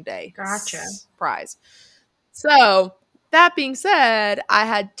fucking day. Gotcha. Surprise. So that being said, I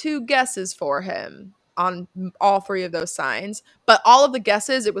had 2 guesses for him on all 3 of those signs, but all of the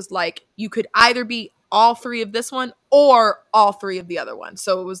guesses, it was like you could either be all 3 of this one or all 3 of the other one.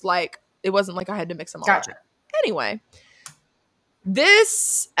 So it was like, it wasn't like I had to mix them all up. Anyway,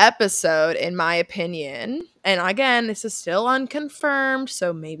 this episode, in my opinion, and again, this is still unconfirmed,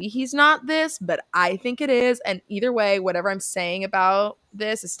 so maybe he's not this, but I think it is. And either way, whatever I'm saying about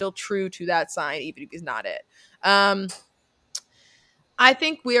this is still true to that sign, even if he's not it. I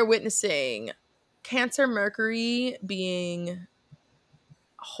think we are witnessing Cancer Mercury being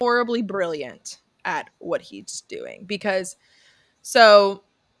horribly brilliant at what he's doing, because so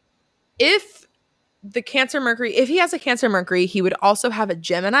if he has a Cancer Mercury, he would also have a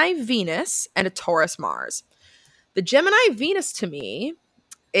Gemini Venus and a Taurus Mars. The Gemini Venus, to me,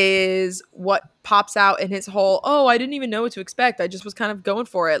 is what pops out in his whole, oh, I didn't even know what to expect. I just was kind of going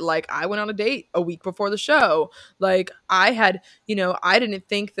for it. Like, I went on a date a week before the show. Like, I didn't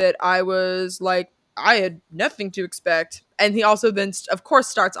think that I had nothing to expect. And he also then, of course,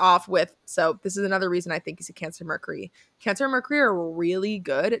 starts off with, so this is another reason I think he's a Cancer Mercury. Cancer Mercury are really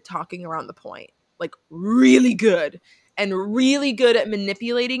good at talking around the point. Like, really good. And really good at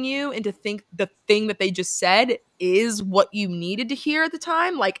manipulating you into think the thing that they just said is what you needed to hear at the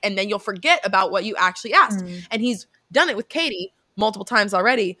time. Like, and then you'll forget about what you actually asked. And he's done it with Katie multiple times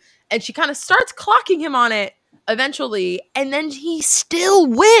already. And she kind of starts clocking him on it eventually. And then he still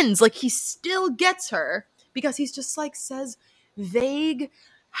wins. Like, he still gets her because he's just like says vague,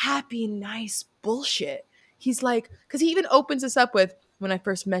 happy, nice bullshit. He's like, because he even opens this up with, when I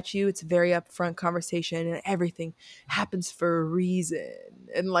first met you, it's a very upfront conversation and everything happens for a reason.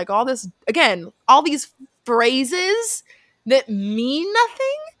 And like all this, again, all these phrases that mean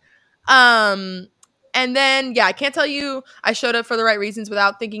nothing. And then, yeah, I can't tell you I showed up for the right reasons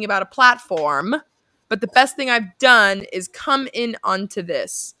without thinking about a platform. But the best thing I've done is come in onto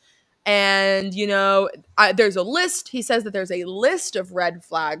this. And, there's a list. He says that there's a list of red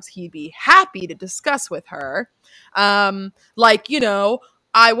flags he'd be happy to discuss with her. I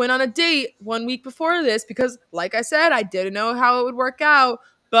went on a date 1 week before this because, like I said, I didn't know how it would work out,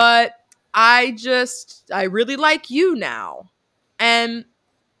 but I really like you now. And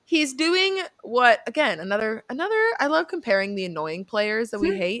he's doing what, again, another, I love comparing the annoying players that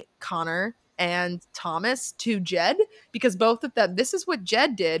we hate, Connor and Thomas, to Jed, because both of them, this is what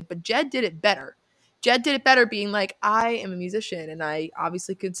Jed did, but Jed did it better. Jed did it better being like, I am a musician and I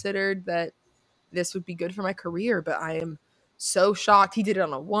obviously considered that this would be good for my career, but I am so shocked. He did it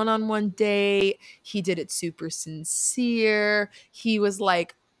on a one-on-one date. He did it super sincere. He was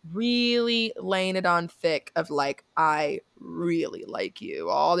like really laying it on thick of like, I really like you,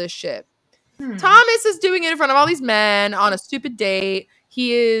 all this shit. Thomas is doing it in front of all these men on a stupid date.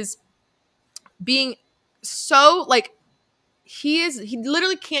 He is being so like, he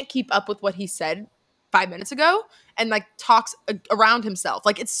literally can't keep up with what he said 5 minutes ago and like talks around himself.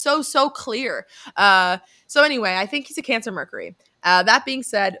 Like, it's so clear. So anyway, I think he's a Cancer Mercury. That being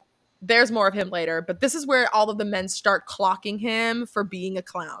said, there's more of him later, but this is where all of the men start clocking him for being a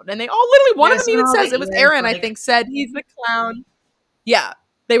clown. And they all literally, one of them even says, it was Aaron, I think, said he's the clown. Yeah.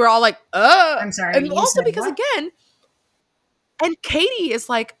 They were all like, I'm sorry. And also because what? Again, and Katie is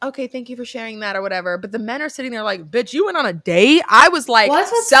like, okay, thank you for sharing that or whatever. But the men are sitting there like, bitch, you went on a date? I was like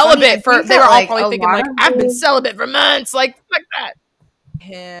celibate for, they were all probably thinking like, I've been celibate for months. Like that.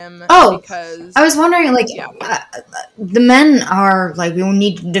 him. Because I was wondering, like, the men are like, we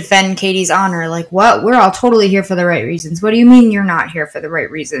need to defend Katie's honor. Like, what? We're all totally here for the right reasons. What do you mean you're not here for the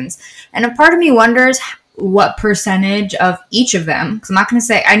right reasons? And a part of me wonders what percentage of each of them, because I'm not going to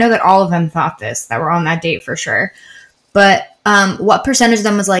say, I know that all of them thought this, that were on that date for sure. But what percentage of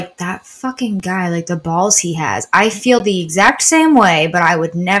them was like, that fucking guy, like the balls he has. I feel the exact same way, but I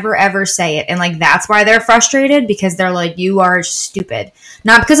would never ever say it. And like, that's why they're frustrated, because they're like, you are stupid.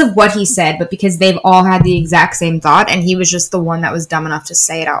 Not because of what he said, but because they've all had the exact same thought. And he was just the one that was dumb enough to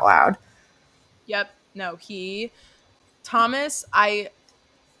say it out loud. Yep. No, Thomas,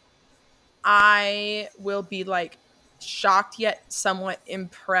 I will be like shocked yet somewhat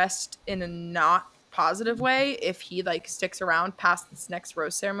impressed in a not positive way if he like sticks around past this next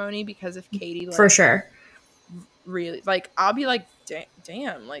rose ceremony, because if Katie like, for sure really like, I'll be like,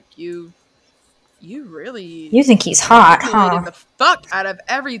 damn, like you really think he's hot, huh? The fuck out of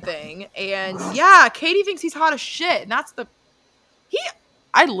everything. And yeah, Katie thinks he's hot as shit, and that's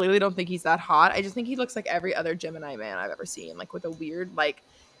I literally don't think he's that hot. I just think he looks like every other Gemini man I've ever seen, like with a weird like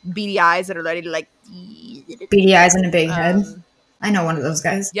beady eyes that are ready to like beady eyes and a big head. I know one of those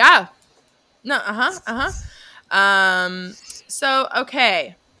guys. Yeah. No, so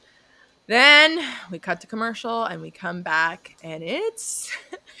okay. Then we cut to commercial and we come back and it's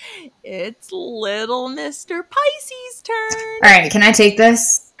little Mr. Pisces' turn. All right, can I take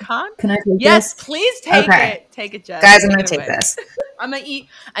this? Can I take this? Yes, please take it. Take it, Jess. Guys, I'm going to take this. I'm going to eat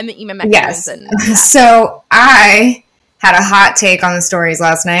my macarons. Yes. So I had a hot take on the stories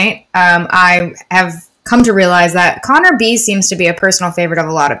last night. I have come to realize that Connor B seems to be a personal favorite of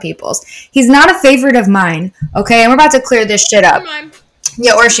a lot of people's. He's not a favorite of mine, okay? And we're about to clear this shit up.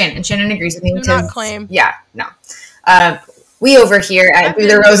 Yeah, or Shannon. Shannon agrees with me. Do not claim. Yeah, no. We over here at Do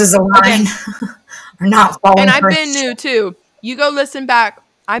the Roses Align are not falling. And I've been new too. You go listen back.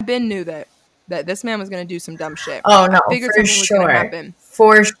 I've been new that this man was going to do some dumb shit. Oh no, for sure. Was gonna happen.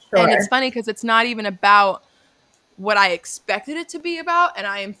 For sure. And it's funny because it's not even about what I expected it to be about, and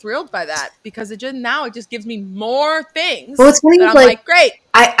I am thrilled by that because it just gives me more things. Well, it's funny, I'm like, great.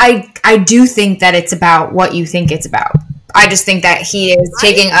 I do think that it's about what you think it's about. I just think that he is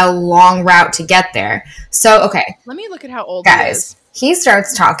taking a long route to get there. So, okay. Let me look at how old he is. He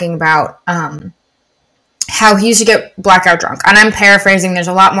starts talking about how he used to get blackout drunk. And I'm paraphrasing. There's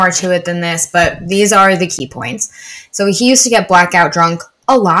a lot more to it than this, but these are the key points. So he used to get blackout drunk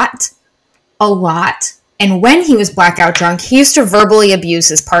a lot. And when he was blackout drunk, he used to verbally abuse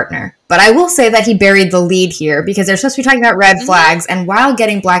his partner. But I will say that he buried the lead here because they're supposed to be talking about red flags. And while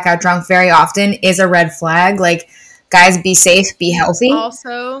getting blackout drunk very often is a red flag, like, guys, be safe, be healthy.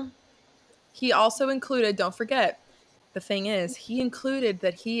 He also included, don't forget, the thing is, he included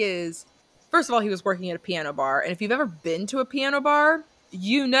that he is, first of all, he was working at a piano bar. And if you've ever been to a piano bar,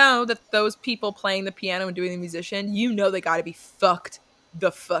 you know that those people playing the piano and doing the musician, you know they got to be fucked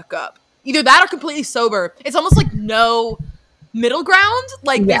the fuck up. Either that or completely sober. It's almost like no middle ground.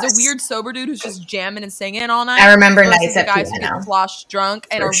 Like, there's a weird sober dude who's just jamming and singing all night. I remember nights at guys piano. Who get sloshed drunk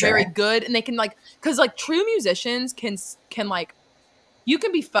and are very good, and they can like, because like true musicians can like, you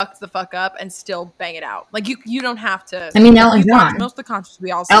can be fucked the fuck up and still bang it out. Like you don't have to. I mean, Elton John. Most of the concerts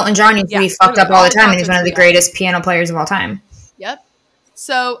we all see. Elton John used to be fucked up all the time, and he's one of the greatest piano players of all time. Yep.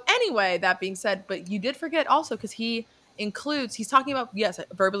 So anyway, that being said, but you did forget also because he's talking about, yes,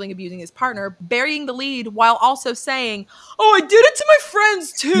 verbally abusing his partner, burying the lead while also saying, oh, I did it to my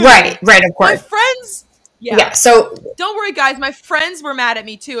friends too. Right, of course. My friends. Yeah, so. Don't worry, guys. My friends were mad at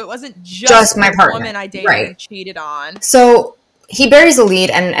me too. It wasn't just my partner. Woman I dated and cheated on. So he buries the lead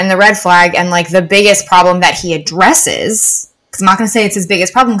and the red flag, and like the biggest problem that he addresses, because I'm not going to say it's his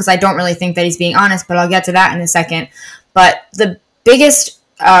biggest problem because I don't really think that he's being honest, but I'll get to that in a second. But the biggest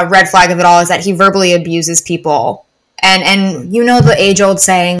red flag of it all is that he verbally abuses people. And you know the age-old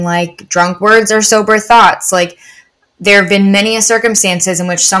saying, like, drunk words are sober thoughts. Like, there have been many circumstances in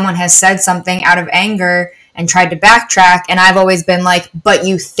which someone has said something out of anger and tried to backtrack, and I've always been like, but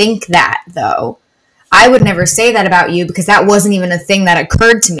you think that, though. I would never say that about you because that wasn't even a thing that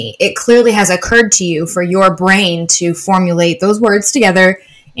occurred to me. It clearly has occurred to you for your brain to formulate those words together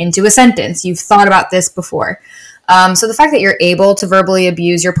into a sentence. You've thought about this before. So the fact that you're able to verbally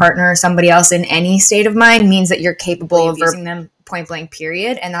abuse your partner or somebody else in any state of mind means that you're capable of abusing them point blank,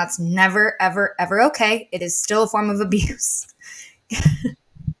 period. And that's never, ever, ever okay. It is still a form of abuse.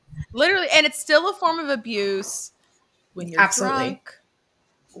 Literally. And it's still a form of abuse when you're drunk,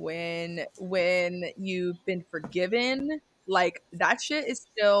 when you've been forgiven. Like, that shit is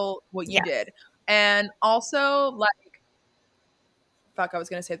still what you did. And also, like, fuck, I was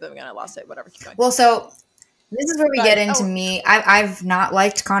going to say that again. I lost it. Whatever. Keep going. Well, so This is where we get into me. I've not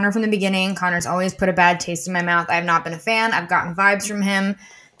liked Connor from the beginning. Connor's always put a bad taste in my mouth. I've not been a fan. I've gotten vibes from him.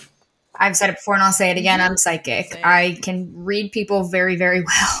 I've said it before and I'll say it again. I'm psychic. Same. I can read people very, very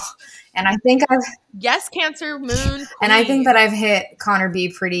well. And I think I've... Yes, Cancer, Moon, Queen. And I think that I've hit Connor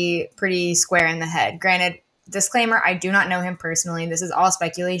B pretty square in the head. Granted, disclaimer, I do not know him personally. This is all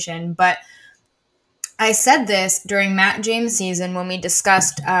speculation. But I said this during Matt James' season when we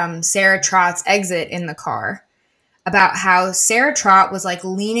discussed Sarah Trott's exit in the car, about how Sarah Trott was like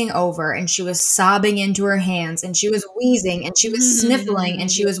leaning over and she was sobbing into her hands and she was wheezing and she was sniffling and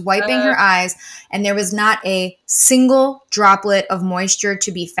she was wiping her eyes, and there was not a single droplet of moisture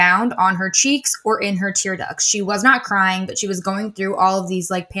to be found on her cheeks or in her tear ducts. She was not crying, but she was going through all of these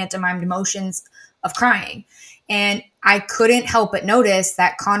like pantomimed emotions of crying. And I couldn't help but notice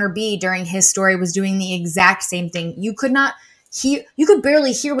that Connor B during his story was doing the exact same thing. You could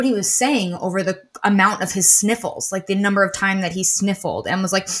barely hear what he was saying over the amount of his sniffles, like the number of time that he sniffled and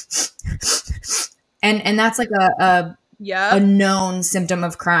was like, and that's like a known symptom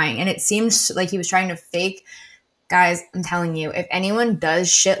of crying. And it seems like he was trying to fake. Guys, I'm telling you, if anyone does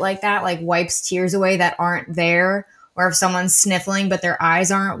shit like that, like wipes tears away that aren't there, or if someone's sniffling but their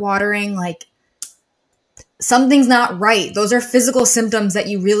eyes aren't watering, like something's not right. Those are physical symptoms that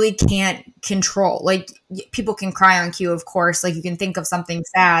you really can't control. Like people can cry on cue, of course. Like you can think of something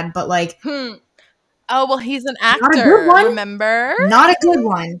sad, but like, oh well, he's an actor. Not a good one. Remember, not a good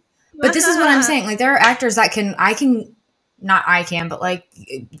one. But this is what I'm saying. Like there are actors that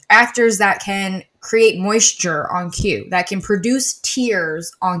actors that can create moisture on cue, that can produce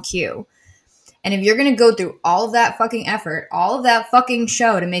tears on cue. And if you're going to go through all of that fucking effort, all of that fucking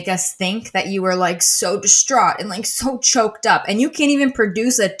show to make us think that you were like so distraught and like so choked up and you can't even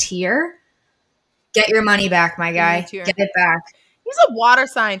produce a tear, get your money back, my guy. Get it back. He's a water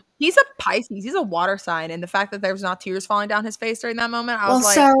sign. He's a Pisces. He's a water sign. And the fact that there's not tears falling down his face during that moment, I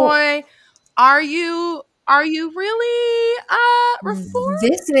was boy, are you really reformed?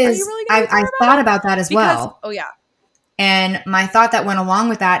 This is, I thought about that as well. Oh, yeah. And my thought that went along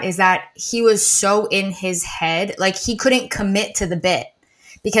with that is that he was so in his head, like he couldn't commit to the bit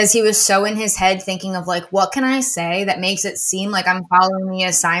because he was so in his head thinking of like, what can I say that makes it seem like I'm following the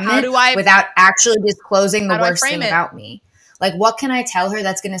assignment without actually disclosing the worst thing about me? Like, what can I tell her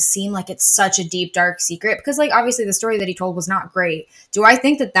that's going to seem like it's such a deep, dark secret? Because like, obviously the story that he told was not great. Do I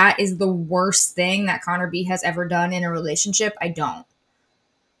think that that is the worst thing that Connor B has ever done in a relationship? I don't.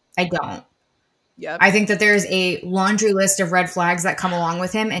 Yep. I think that there's a laundry list of red flags that come along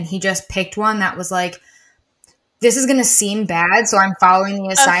with him, and he just picked one that was like, this is going to seem bad, so I'm following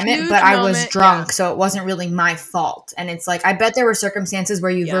the assignment, but I was drunk, so it wasn't really my fault. And it's like, I bet there were circumstances where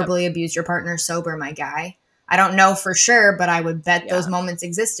you verbally abused your partner sober, my guy. I don't know for sure, but I would bet those moments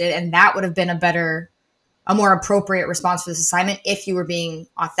existed, and that would have been a more appropriate response for this assignment if you were being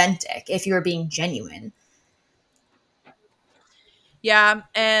authentic, if you were being genuine. Yeah,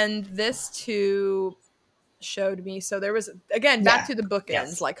 and this too showed me. So there was, again, back to the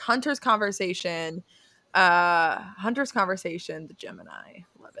bookends, like Hunter's conversation, the Gemini,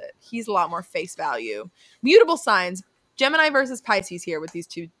 love it. He's a lot more face value. Mutable signs, Gemini versus Pisces here with these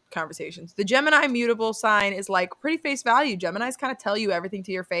two conversations. The Gemini mutable sign is like pretty face value. Geminis kind of tell you everything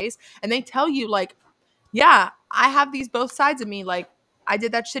to your face, and they tell you like, yeah, I have these both sides of me. Like I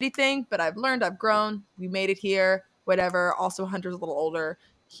did that shitty thing, but I've learned, I've grown, we made it here. Whatever. Also, Hunter's a little older.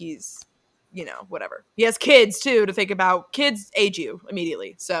 He's, whatever. He has kids too to think about. Kids age you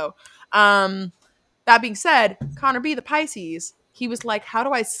immediately. So, that being said, Connor B, the Pisces, he was like, how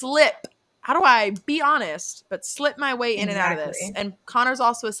do I slip? How do I be honest, but slip my way in and out of this? And Connor's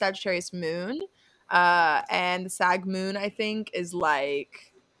also a Sagittarius moon. And the Sag moon, I think, is like,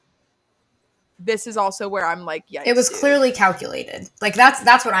 this is also where I'm like, yikes. It was clearly calculated. Like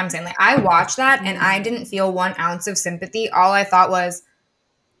that's what I'm saying. Like I watched that and I didn't feel 1 ounce of sympathy. All I thought was,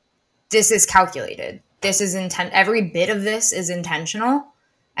 this is calculated. This is every bit of this is intentional,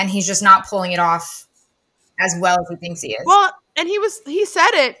 and he's just not pulling it off as well as he thinks he is. Well, and he said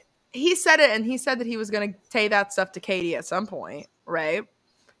it, and he said that he was going to say that stuff to Katie at some point, right?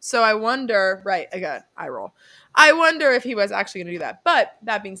 So I wonder, again, I roll. I wonder if he was actually going to do that. But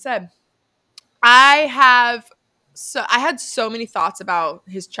that being said, I had so many thoughts about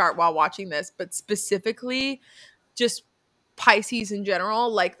his chart while watching this, but specifically just Pisces in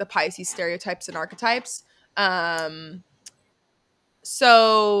general, like the Pisces stereotypes and archetypes.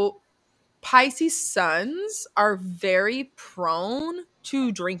 So Pisces suns are very prone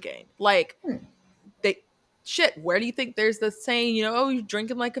to drinking. Like where do you think there's the saying, oh, you're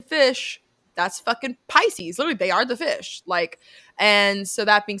drinking like a fish? That's fucking Pisces. Literally, they are the fish. Like, and so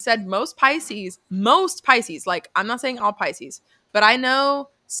that being said, most Pisces, like, I'm not saying all Pisces, but I know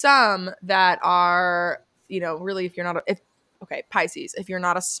some that are, really, if you're not, Pisces, if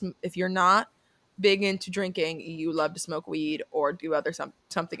you're not big into drinking, you love to smoke weed or do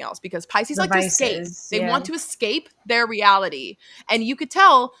something else, because Pisces like to escape. They want to escape their reality. And you could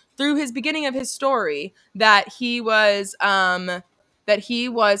tell through his beginning of his story that he was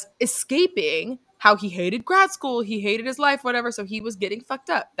escaping how he hated grad school, he hated his life, whatever. So he was getting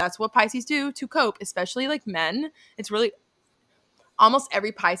fucked up. That's what Pisces do to cope, especially like men. It's really almost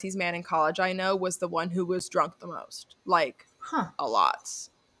every Pisces man in college I know was the one who was drunk the most. Like, a lot.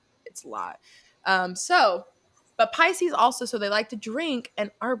 It's a lot. But Pisces also, so they like to drink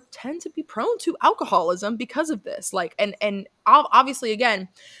and tend to be prone to alcoholism because of this. Like, and obviously, again,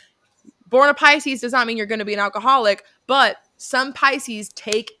 born a Pisces does not mean you're going to be an alcoholic, but some Pisces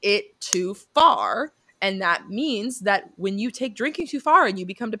take it too far. And that means that when you take drinking too far and you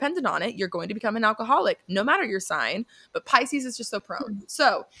become dependent on it, you're going to become an alcoholic, no matter your sign. But Pisces is just so prone.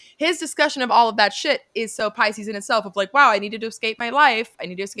 So his discussion of all of that shit is so Pisces in itself, of like, wow, I needed to escape my life. I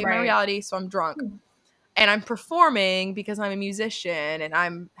need to escape my reality. So I'm drunk. And I'm performing because I'm a musician and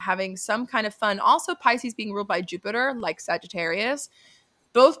I'm having some kind of fun. Also, Pisces being ruled by Jupiter, like Sagittarius.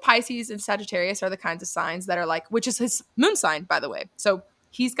 Both Pisces and Sagittarius are the kinds of signs that are like, which is his moon sign, by the way. So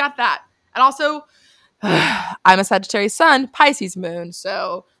he's got that. And also, I'm a Sagittarius sun, Pisces moon.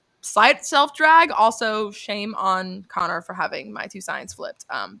 So slight self-drag. Also, shame on Connor for having my two signs flipped,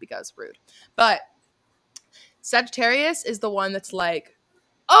 because rude. But Sagittarius is the one that's like,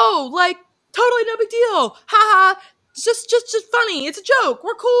 oh, like, totally no big deal. Haha. Just funny. It's a joke.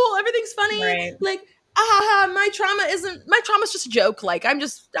 We're cool. Everything's funny. Right. Like, my trauma's just a joke. Like, I'm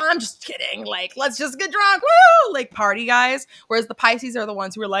just kidding. Like, let's just get drunk. Woo! Like, party guys. Whereas the Pisces are the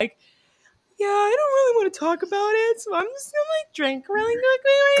ones who are like, yeah, I don't really want to talk about it, so I'm just gonna like drink really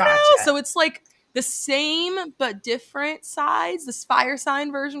quickly right now. So it's like the same but different sides, this fire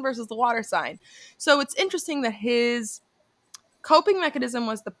sign version versus the water sign. So it's interesting that his coping mechanism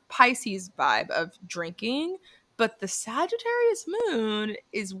was the Pisces vibe of drinking, but the Sagittarius moon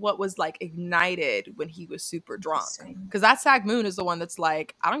is what was like ignited when he was super drunk. Because that Sag moon is the one that's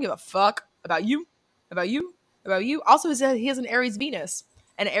like, I don't give a fuck about you, about you, about you. Also, he has an Aries Venus.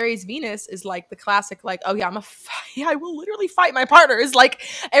 And Aries Venus is like the classic, like, oh yeah, I will literally fight my partner. Is like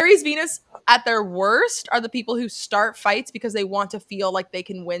Aries Venus at their worst are the people who start fights because they want to feel like they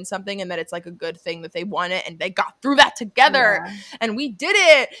can win something and that it's like a good thing that they won it and they got through that together and we did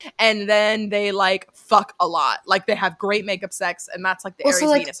it. And then they like fuck a lot. Like they have great makeup sex and that's like the Aries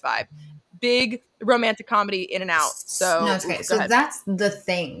Venus vibe. Big romantic comedy in and out. So no, it's okay. So that's the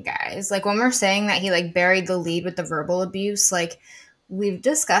thing, guys. Like when we're saying that he like buried the lead with the verbal abuse, like we've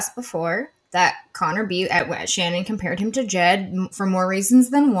discussed before that Connor B. at Shannon compared him to Jed for more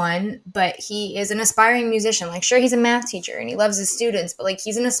reasons than one, but he is an aspiring musician. Like, sure, he's a math teacher and he loves his students, but like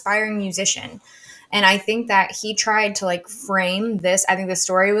he's an aspiring musician. And I think that he tried to like frame this. I think the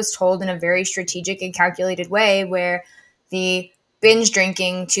story was told in a very strategic and calculated way where the binge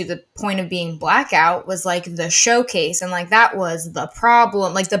drinking to the point of being blackout was like the showcase. And like that was the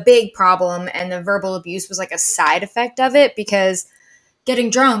problem, like the big problem. And the verbal abuse was like a side effect of it because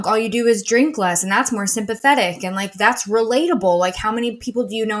getting drunk, all you do is drink less, and that's more sympathetic, and like that's relatable. Like, how many people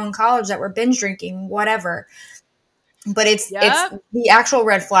do you know in college that were binge drinking, whatever? But it's the actual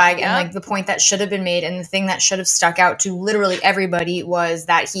red flag, and like the point that should have been made, and the thing that should have stuck out to literally everybody was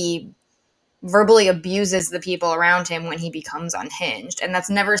that he verbally abuses the people around him when he becomes unhinged, and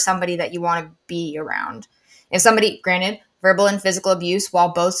that's never somebody that you want to be around. If somebody, granted, verbal and physical abuse,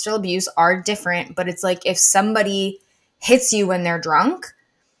 while both still abuse, are different, but it's like if somebody hits you when they're drunk,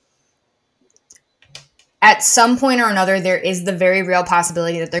 at some point or another, there is the very real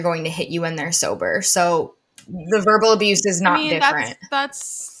possibility that they're going to hit you when they're sober. So the verbal abuse is not different.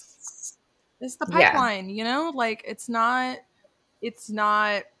 It's the pipeline, you know? Like, it's not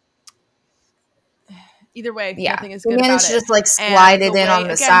either way. Yeah. Nothing is good about it. It's just like slide it in on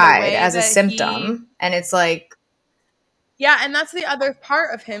the side as a symptom. And it's like, yeah, and that's the other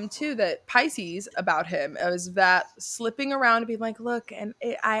part of him, too, that Pisces about him is that slipping around and being like, look, and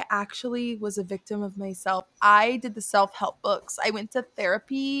I actually was a victim of myself. I did the self-help books. I went to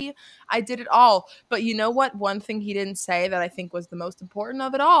therapy. I did it all. But you know what? One thing he didn't say that I think was the most important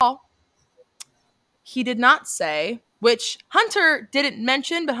of it all, he did not say, which Hunter didn't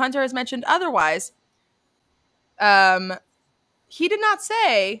mention, but Hunter has mentioned otherwise. He did not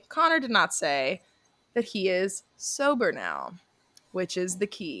say, Connor did not say, that he is sober now, which is the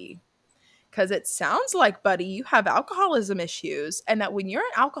key. because it sounds like, buddy, you have alcoholism issues, and that when you're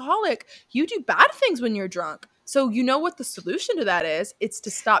an alcoholic, you do bad things when you're drunk. So you know what the solution to that is? It's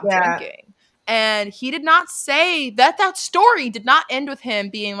to stop drinking. And he did not say that story did not end with him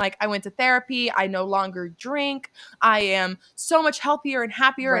being like, I went to therapy, I no longer drink, I am so much healthier and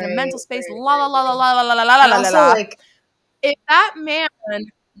happier in a mental space, la la la la la la la la la la. Like, if that man,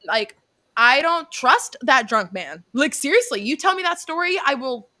 like, I don't trust that drunk man. Like, seriously, you tell me that story, I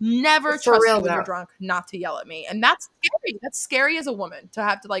will never trust you when you're drunk not to yell at me. And that's scary. That's scary as a woman to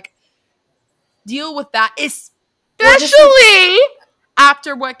have to, like, deal with that, especially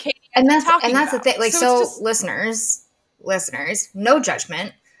after what Katie is talking about. And that's the thing. Like, so listeners, no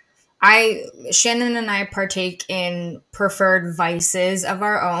judgment. Shannon and I partake in preferred vices of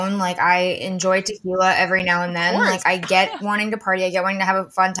our own. Like, I enjoy tequila every now and then. Like, I get wanting to party. I get wanting to have a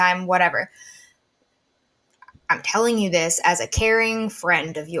fun time, whatever. I'm telling you this as a caring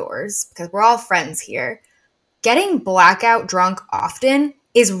friend of yours, because we're all friends here. Getting blackout drunk often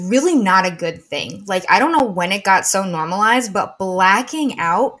is really not a good thing. Like, I don't know when it got so normalized, but blacking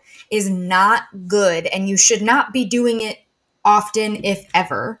out is not good, and you should not be doing it often, if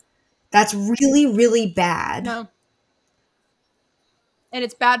ever. That's really, really bad. No. And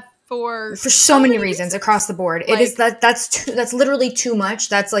it's bad for so many reasons across the board. Like, it is that's literally too much.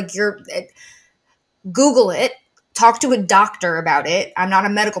 That's like Google it. Talk to a doctor about it. I'm not a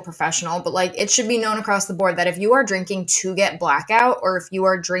medical professional, but like, it should be known across the board that if you are drinking to get blackout, or if you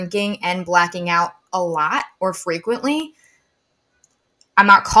are drinking and blacking out a lot or frequently, I'm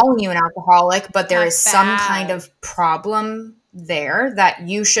not calling you an alcoholic, but there is some kind of problem there that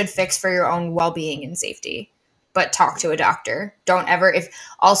you should fix for your own well-being and safety. But talk to a doctor. Don't ever,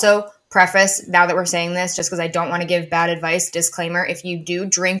 preface, now that we're saying this, just because I don't want to give bad advice, disclaimer, if you do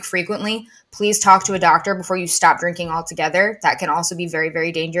drink frequently, please talk to a doctor before you stop drinking altogether. That can also be very,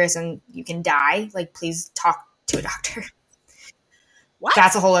 very dangerous and you can die. Like, please talk to a doctor. What?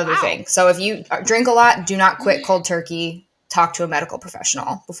 That's a whole other thing. So if you drink a lot, do not quit cold turkey. Talk to a medical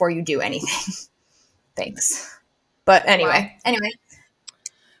professional before you do anything. Thanks. But anyway.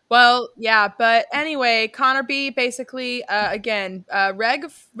 Well, yeah, but anyway, Connor B basically, again, red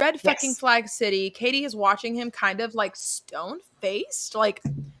fucking flag city. Katie is watching him kind of like stone-faced. Like,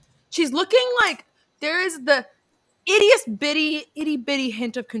 she's looking like there is the itty bitty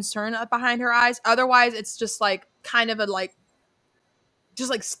hint of concern behind her eyes. Otherwise, it's just like kind of a like,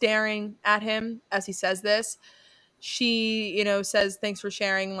 just like staring at him as he says this. She, says, thanks for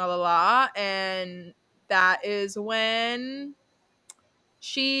sharing, la la la. And that is when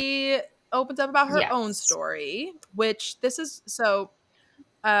she opens up about her own story, which this is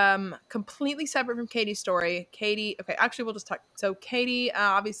completely separate from Katie's story. Katie, okay, actually we'll just talk. So Katie,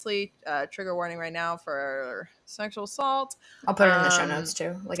 obviously, trigger warning right now for sexual assault. I'll put it in the show notes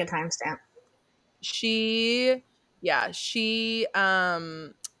too, like a timestamp. She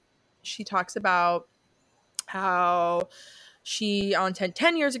talks about how she, on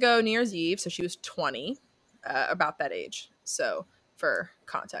 10 years ago, New Year's Eve, so she was 20, about that age. So for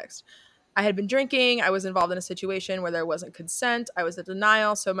context, I had been drinking. I was involved in a situation where there wasn't consent. I was in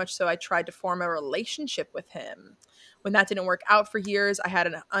denial, so much so I tried to form a relationship with him. When that didn't work out for years, I had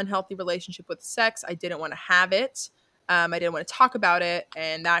an unhealthy relationship with sex. I didn't want to have it. I didn't want to talk about it.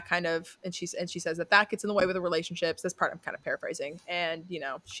 And that kind of, and she says that gets in the way with the relationships. This part I'm kind of paraphrasing. And,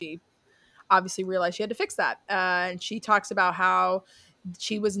 she obviously realized she had to fix that. And she talks about how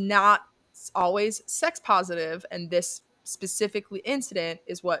she was not always sex positive, and this specifically incident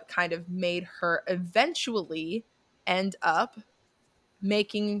is what kind of made her eventually end up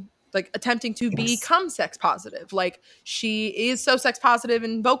attempting to become sex positive. Like, she is so sex positive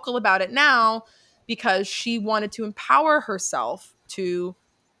and vocal about it now because she wanted to empower herself to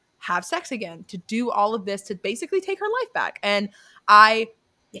have sex again, to do all of this, to basically take her life back. And I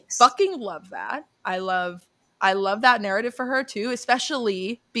fucking love that. I love that narrative for her too,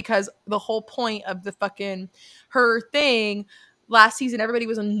 especially because the whole point of the fucking her thing last season, everybody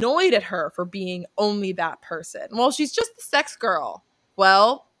was annoyed at her for being only that person. Well, she's just the sex girl.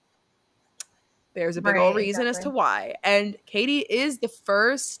 Well, there's a big old reason as to why. And Katie is the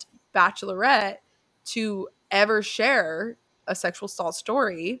first bachelorette to ever share a sexual assault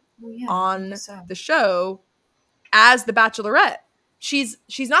story on the show as the bachelorette. She's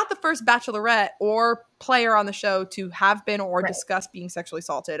not the first bachelorette or player on the show to have been or discuss being sexually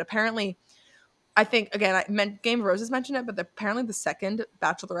assaulted. Apparently, I think, again, Game of Roses mentioned it, but apparently the second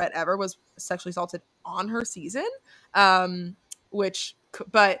bachelorette ever was sexually assaulted on her season. But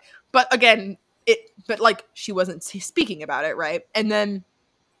again, like, she wasn't speaking about it, right? And then,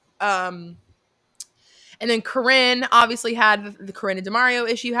 And then Corinne obviously had the Corinne and DeMario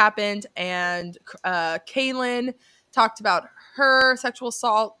issue happened, and Caelynn talked about her sexual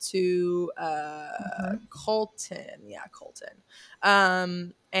assault to Colton. Yeah,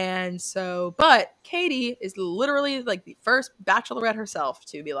 Colton. And so, but Katie is literally like the first bachelorette herself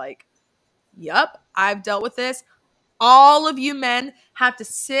to be like, yup, I've dealt with this. All of you men have to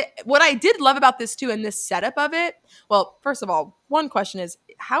sit. What I did love about this too, and this setup of it, well, first of all, one question is,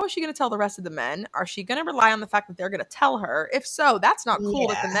 how is she going to tell the rest of the men? Are she going to rely on the fact that they're going to tell her? If so, that's not cool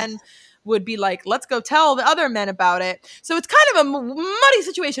that the men would be like, let's go tell the other men about it. So it's kind of a muddy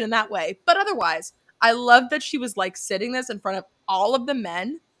situation in that way. But otherwise, I love that she was like sitting this in front of all of the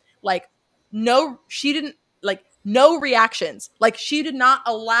men. Like, no, she didn't, like, no reactions. Like, she did not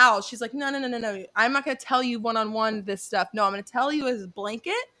allow. She's like, no. I'm not going to tell you one-on-one this stuff. No, I'm going to tell you as a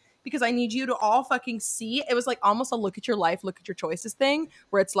blanket because I need you to all fucking see. It was like almost a look at your life, look at your choices thing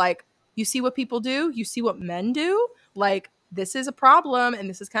where it's like, you see what people do, you see what men do. Like, this is a problem and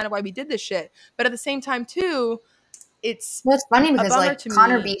this is kind of why we did this shit. But at the same time too, it's funny because like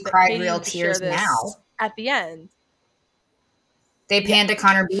Connor B cried real tears now at the end. They panned to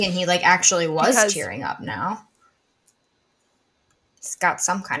Connor B and he like actually was tearing up now. He's got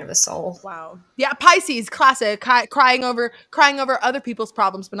some kind of a soul. Wow. Yeah, Pisces, classic, crying over other people's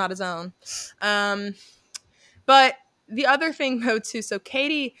problems, but not his own. But the other thing though too, so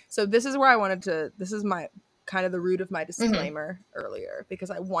Katie, so this is where this is my kind of the root of my disclaimer earlier,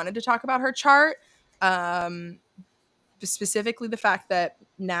 because I wanted to talk about her chart, specifically the fact that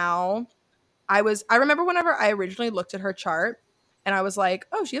now I remember whenever I originally looked at her chart and I was like,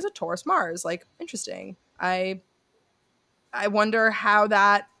 oh, she has a Taurus Mars, like, interesting. I wonder how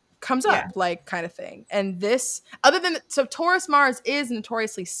that comes up, like, kind of thing. And this, so Taurus Mars is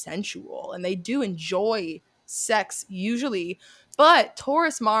notoriously sensual and they do enjoy sex usually, but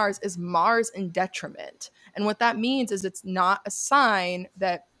Taurus Mars is Mars in detriment. And what that means is it's not a sign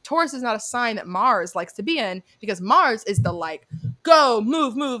that Taurus is not a sign that Mars likes to be in, because Mars is the like, go,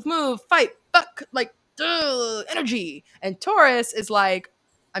 move, fight, fuck, like, energy. And Taurus is like,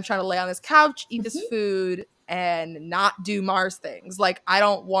 I'm trying to lay on this couch, eat this food, and not do Mars things. Like,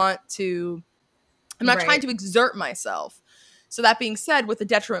 I'm not trying to exert myself. So that being said, with the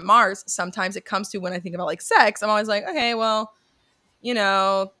detriment Mars, sometimes it comes to when I think about like sex, I'm always like, okay, well, you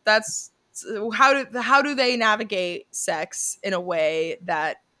know, that's how do they navigate sex in a way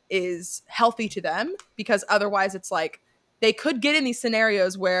that is healthy to them? Because otherwise it's like they could get in these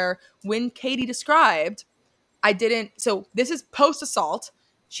scenarios where when Katie described, so this is post-assault.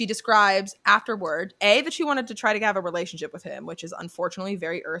 She describes afterward, that she wanted to try to have a relationship with him, which is unfortunately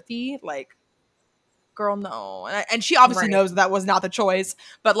very earthy. Like, girl, no. And she obviously knows that was not the choice.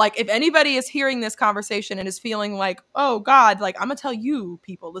 But like, if anybody is hearing this conversation and is feeling like, oh God, like, I'm going to tell you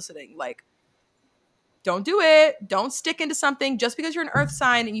people listening, like, don't do it. Don't stick into something just because you're an earth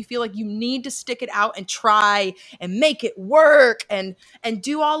sign and you feel like you need to stick it out and try and make it work and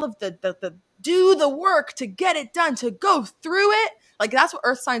do all of do the work to get it done, to go through it. Like, that's what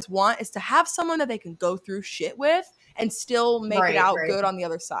earth signs want, is to have someone that they can go through shit with and still make it out good on the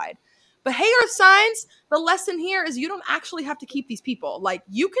other side. But hey, earth signs, the lesson here is you don't actually have to keep these people. Like,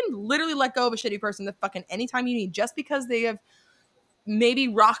 you can literally let go of a shitty person that fucking anytime you need, just because they have maybe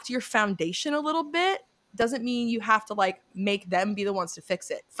rocked your foundation a little bit doesn't mean you have to like make them be the ones to fix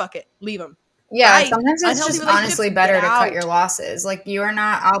it. Fuck it. Leave them. Yeah, sometimes it's just honestly better to cut your losses. Like, you are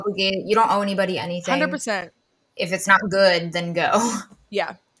not obligated. You don't owe anybody anything. 100%. If it's not good, then go.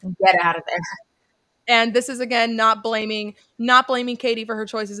 Yeah. Get out of there. And this is, again, not blaming Katie for her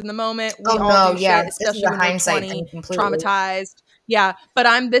choices in the moment. We all do shit, especially when you're 20, traumatized. Yeah,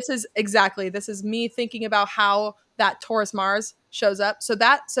 but this is me thinking about how that Taurus Mars shows up. So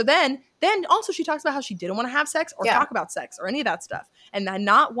then also she talks about how she didn't want to have sex or talk about sex or any of that stuff. And then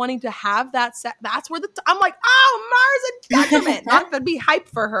not wanting to have that sex, that's where I'm like, oh, Mars and detriment. Not to be hype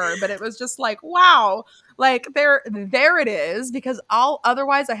for her, but it was just like, wow. Like, there it is, because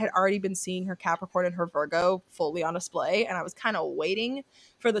otherwise I had already been seeing her Capricorn and her Virgo fully on display, and I was kind of waiting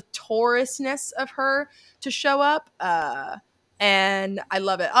for the Taurusness of her to show up. And I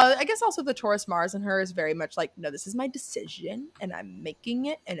love it. I guess also the Taurus Mars in her is very much like, no, this is my decision and I'm making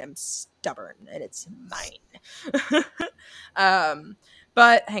it and I'm stubborn and it's mine.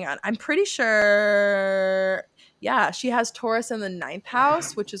 But hang on. I'm pretty sure, she has Taurus in the 9th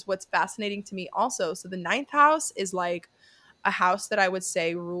house, which is what's fascinating to me also. So the 9th house is like a house that I would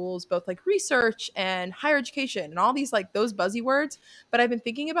say rules both like research and higher education and all these like those buzzy words. But I've been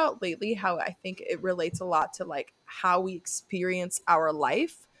thinking about lately how I think it relates a lot to like how we experience our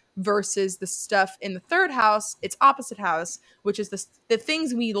life versus the stuff in the third house, its opposite house, which is the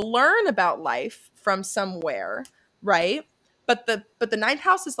things we learn about life from somewhere, right? But the ninth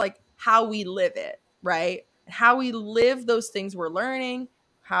house is like how we live it, right? How we live those things we're learning,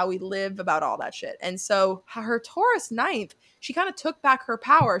 how we live about all that shit. And so her Taurus ninth, she kind of took back her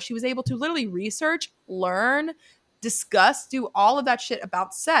power. She was able to literally research, learn, discuss, do all of that shit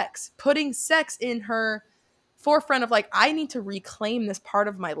about sex, putting sex in her forefront of like, I need to reclaim this part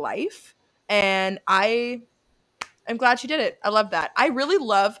of my life. And I'm glad she did it. I love that. I really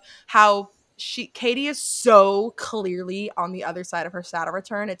love how Katie is so clearly on the other side of her Saturn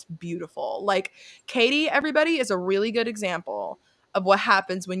return. It's beautiful. Like, Katie, everybody, is a really good example of what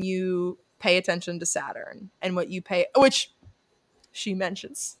happens when you pay attention to Saturn and what you pay, which she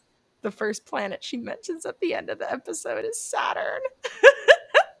mentions. The first planet she mentions at the end of the episode is Saturn.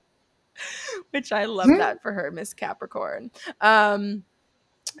 Which I love that for her, Miss Capricorn. But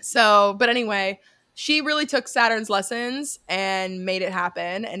anyway, she really took Saturn's lessons and made it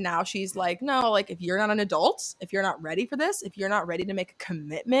happen. And now she's like, no, like, if you're not an adult, if you're not ready for this, if you're not ready to make a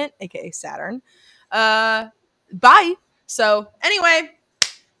commitment, aka Saturn, bye. So anyway,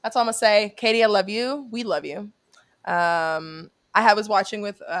 that's all I'm gonna say. Katie, I love you. We love you. I was watching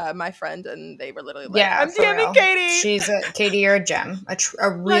with my friend, and they were literally like, "I'm DMing Katie." Katie, you're a gem,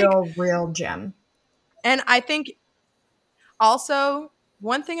 a real gem. And I think also,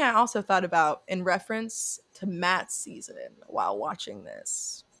 one thing I also thought about in reference to Matt's season while watching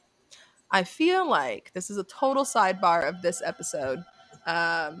this, I feel like this is a total sidebar of this episode.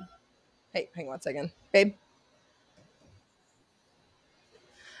 Hey, hang on 1 second, babe.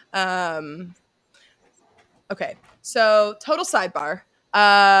 Okay, so total sidebar.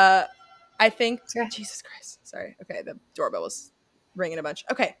 I think Jesus Christ. Sorry. Okay, the doorbell was ringing a bunch.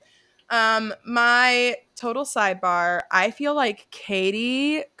 Okay. My total sidebar, I feel like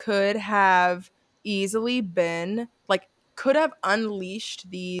Katie could have easily been like, could have unleashed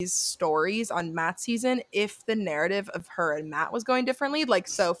these stories on Matt's season if the narrative of her and Matt was going differently. Like,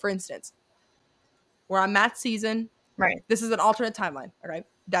 so for instance, we're on Matt's season. Right. This is an alternate timeline. All right.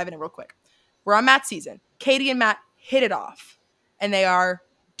 Diving in real quick. We're on Matt's season. Katie and Matt hit it off and they are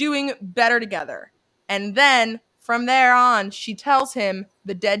doing better together. And then from there on, she tells him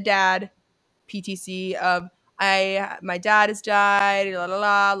the dead dad PTC of my dad has died, la la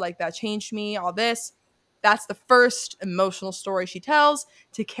la, like that changed me, all this. That's the first emotional story she tells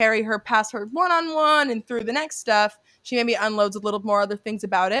to carry her past her one-on-one and through the next stuff. She maybe unloads a little more other things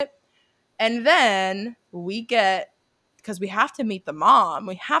about it. And then we get, because we have to meet the mom,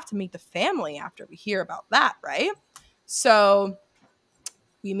 we have to meet the family after we hear about that, right? So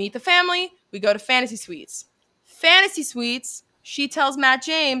we meet the family, we go to Fantasy Suites. Fantasy Suites, she tells Matt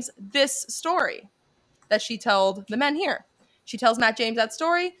James this story that she told the men here. She tells Matt James that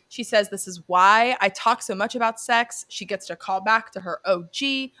story. She says, this is why I talk so much about sex. She gets to call back to her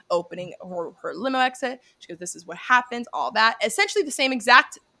OG, opening her limo exit. She goes, this is what happens, all that. Essentially the same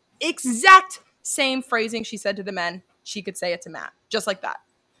exact same phrasing she said to the men. She could say it to Matt, just like that.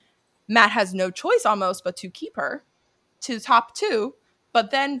 Matt has no choice almost but to keep her to the top two.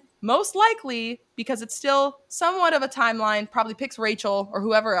 But then most likely, because it's still somewhat of a timeline, probably picks Rachel or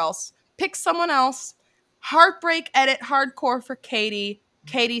whoever else, picks someone else. Heartbreak edit hardcore for Katie.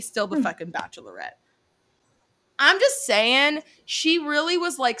 Katie's still the fucking Bachelorette. I'm just saying, she really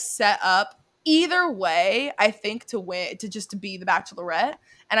was like set up either way, I think, to win, to be the Bachelorette.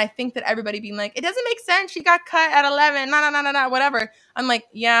 And I think that everybody being like, it doesn't make sense. She got cut at 11. No, whatever. I'm like,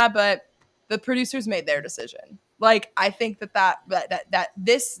 yeah, but the producers made their decision. Like, I think that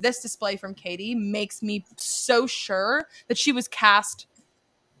this display from Katie makes me so sure that she was cast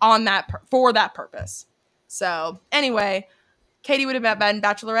on that for that purpose. So anyway, Katie would have been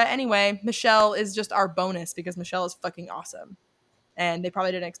Bachelorette anyway. Michelle is just our bonus because Michelle is fucking awesome, and they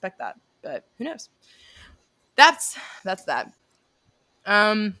probably didn't expect that, but who knows? That's that.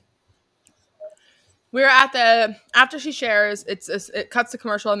 We're at the, after she shares, it cuts to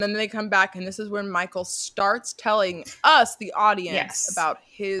commercial, and then they come back, and this is when Michael starts telling us, the audience, about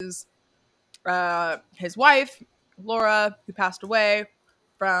his wife, Laura, who passed away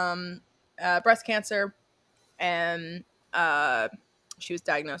from breast cancer, and she was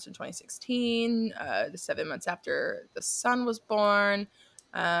diagnosed in 2016, the 7 months after the son was born.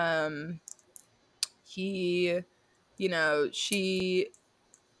 He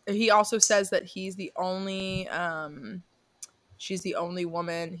also says that he's the only, she's the only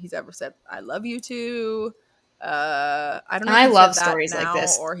woman he's ever said "I love you" to. I don't know. I love stories like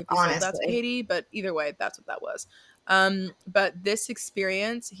this, or he told that to Katie, but either way, that's what that was. But this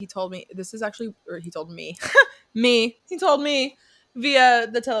experience, he told me, this is actually, or he told me, he told me via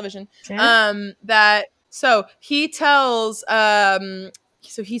the television. Okay. So he tells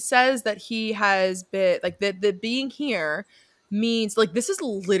so he says that he has been like the being here means like this is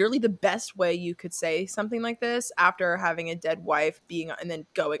literally the best way you could say something like this after having a dead wife being and then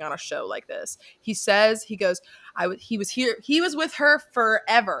going on a show like this. He says he goes he was here, he was with her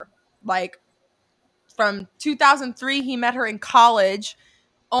forever, like from 2003 he met her in college,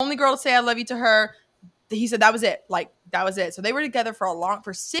 only girl to say I love you to her. He said that was it. Like that was it. So they were together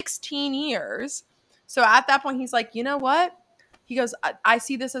for 16 years. So at that point, he's like, you know what? He goes, I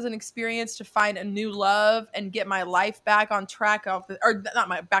see this as an experience to find a new love and get my life back on track or not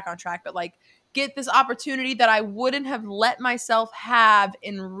my back on track, but like get this opportunity that I wouldn't have let myself have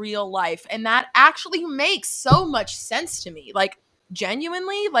in real life. And that actually makes so much sense to me. Like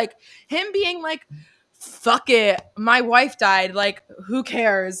genuinely, like him being like, fuck it, my wife died, like who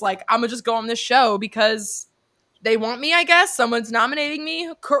cares, like I'm gonna just go on this show because they want me, I guess someone's nominating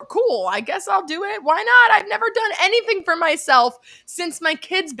me, cool, I guess I'll do it, why not, I've never done anything for myself since my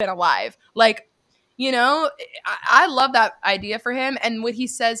kid's been alive, like, you know, I love that idea for him. And what he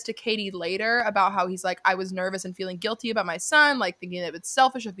says to Katie later about how he's like, I was nervous and feeling guilty about my son, like thinking that it's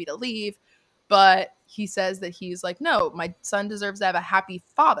selfish of me to leave, but he says that he's like, no, my son deserves to have a happy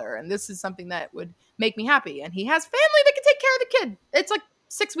father, and this is something that would make me happy. And he has family that can take care of the kid. It's like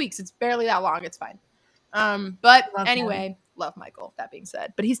 6 weeks. It's barely that long. It's fine. But love anyway, him. Love Michael, that being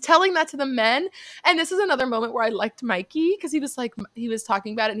said. But he's telling that to the men. And this is another moment where I liked Mikey because he was like, he was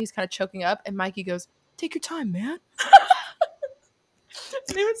talking about it and he's kind of choking up. And Mikey goes, take your time, man.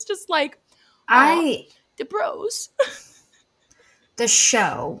 And it was just like, the bros. The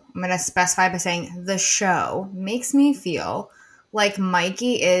show, I'm going to specify by saying the show makes me feel like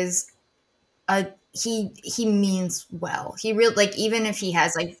Mikey is he means well. He really, like, even if he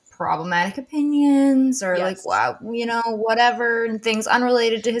has like problematic opinions or like, wow, you know, whatever, and things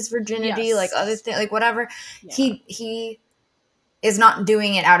unrelated to his virginity, like other things, like whatever, he is not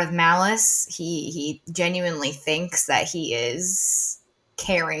doing it out of malice. He genuinely thinks that he is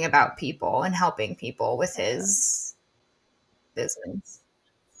caring about people and helping people with his business.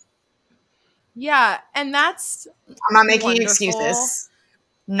 Yeah, and that's I'm not making wonderful excuses.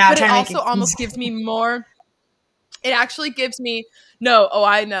 But it also almost gives me more. It actually gives me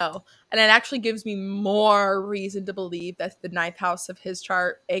I know. And it actually gives me more reason to believe that the ninth house of his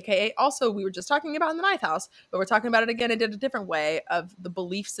chart, aka also we were just talking about in the ninth house, but we're talking about it again in a different way of the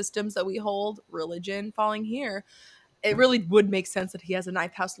belief systems that we hold, religion falling here. It really would make sense that he has a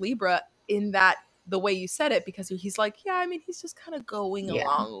ninth house Libra in that the way you said it, because he's like, yeah, I mean, he's just kind of going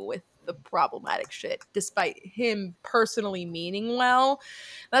along with the problematic shit despite him personally meaning well.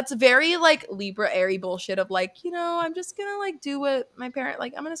 That's very like Libra airy bullshit of like, you know, I'm just gonna like do what my parent,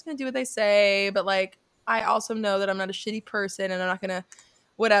 like I'm just gonna do what they say, but like I also know that I'm not a shitty person and I'm not gonna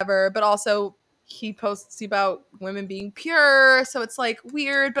whatever, but also he posts about women being pure, so it's like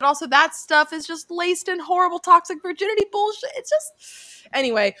weird, but also that stuff is just laced in horrible toxic virginity bullshit. It's just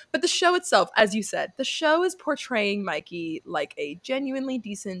anyway. But the show itself, as you said, the show is portraying Mikey like a genuinely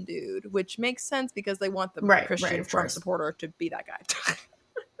decent dude, which makes sense because they want the Christian Trump supporter to be that guy.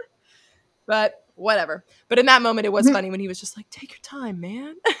 But whatever. But in that moment, it was funny when he was just like, "Take your time,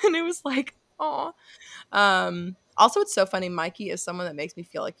 man," and it was like, "Aw." Also, it's so funny. Mikey is someone that makes me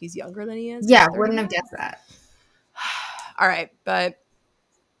feel like he's younger than he is. Yeah, wouldn't have guessed that. All right, but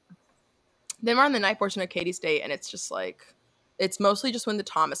then we're on the night portion of Katie's date, and it's just like, it's mostly just when the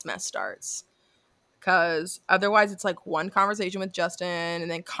Thomas mess starts. Because otherwise, it's like one conversation with Justin, and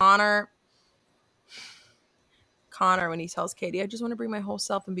then Connor, when he tells Katie, I just want to bring my whole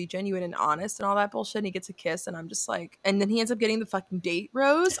self and be genuine and honest and all that bullshit, and he gets a kiss, and I'm just like, and then he ends up getting the fucking date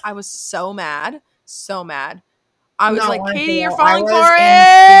rose. I was so mad. So mad. I was like, Katie, you're falling for it.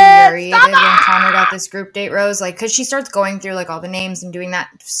 Infuriated when Connor got this group date rose, like, because she starts going through like all the names and doing that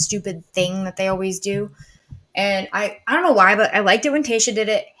stupid thing that they always do. And I don't know why, but I liked it when Tayshia did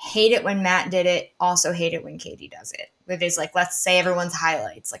it. Hate it when Matt did it. Also hate it when Katie does it. It is like, let's say everyone's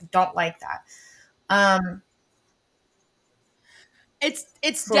highlights. Like, don't like that.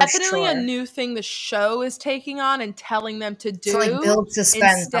 It's definitely a new thing the show is taking on and telling them to do. To like build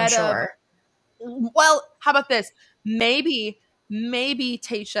suspense, I'm sure. Well, how about this? Maybe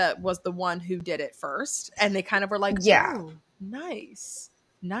Tayshia was the one who did it first, and they kind of were like, "Oh, nice,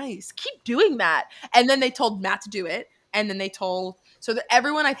 keep doing that." And then they told Matt to do it, and then they told so that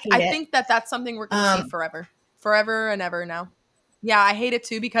everyone. I think that's something we're gonna see forever and ever now. Yeah, I hate it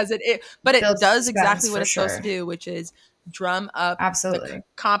too because it does exactly what it's supposed to do, which is drum up the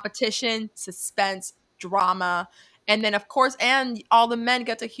competition, suspense, drama. And then, of course, and all the men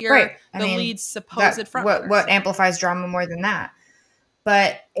get to hear the lead's supposed front runners. What amplifies drama more than that?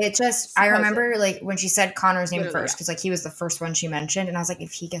 But it just, I remember like when she said Connor's name first, because like he was the first one she mentioned, and I was like,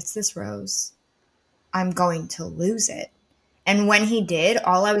 if he gets this rose, I'm going to lose it. And when he did,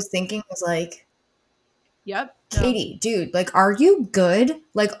 all I was thinking was like, yep, Katie, dude, like, are you good?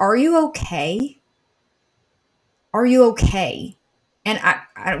 Like, are you okay? Are you okay? And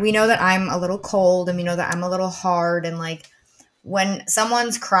we know that I'm a little cold, and we know that I'm a little hard, and like when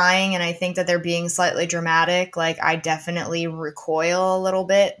someone's crying and I think that they're being slightly dramatic, like I definitely recoil a little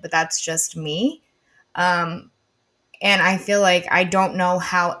bit, but that's just me. And I feel like I don't know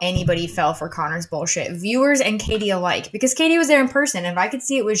how anybody fell for Connor's bullshit, viewers and Katie alike, because Katie was there in person. If I could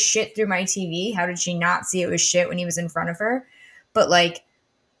see it was shit through my TV, how did she not see it was shit when he was in front of her? But like,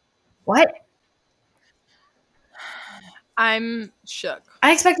 what? I'm shook.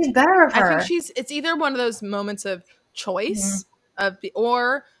 I expected better of her. I think it's either one of those moments of choice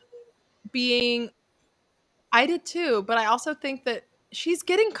or being, I did too, but I also think that she's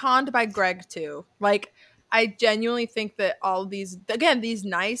getting conned by Greg too. Like, I genuinely think that all these, again, these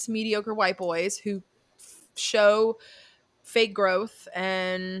nice, mediocre white boys who show fake growth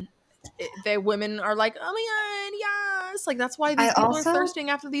and they women are like, oh my god, yes, like that's why these people are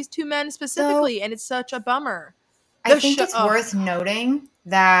thirsting after these two men specifically, and it's such a bummer. I think it's worth noting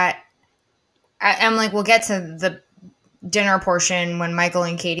that I'm like, we'll get to the dinner portion when Michael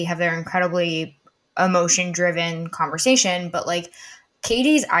and Katie have their incredibly emotion driven conversation, but like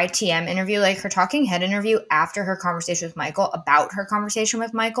Katie's ITM interview, like her talking head interview after her conversation with Michael, about her conversation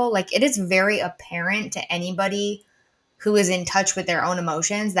with Michael, like it is very apparent to anybody who is in touch with their own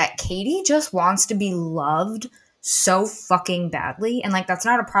emotions that Katie just wants to be loved so fucking badly. And like, that's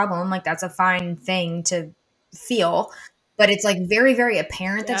not a problem. Like, that's a fine thing to feel. But it's like very, very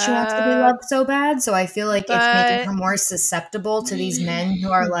apparent that she wants to be loved so bad. So I feel like it's making her more susceptible to these men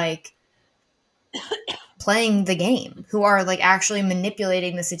who are like playing the game, who are like actually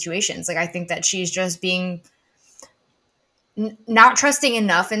manipulating the situations. Like, I think that she's just being not trusting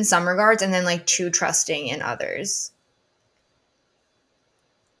enough in some regards and then like too trusting in others.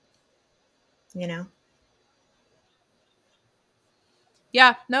 You know?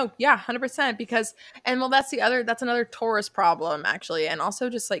 Yeah, no, yeah, 100%. Because, and well, that's another Taurus problem, actually. And also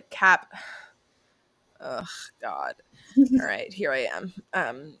just like Cap. Ugh, God. All right, here I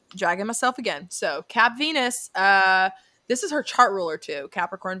am. Dragging myself again. So, Cap Venus, this is her chart ruler too.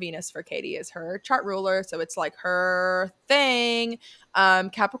 Capricorn Venus for Katie is her chart ruler. So, it's like her thing.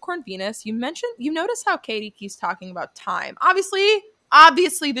 Capricorn Venus, you notice how Katie keeps talking about time. Obviously,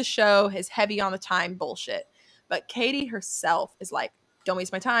 the show is heavy on the time bullshit. But Katie herself is like, don't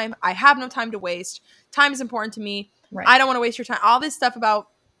waste my time. I have no time to waste. Time is important to me. Right. I don't want to waste your time. All this stuff about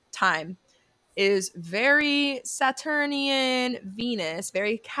time is very Saturnian Venus,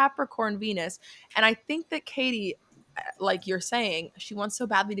 very Capricorn Venus. And I think that Katie, like you're saying, she wants so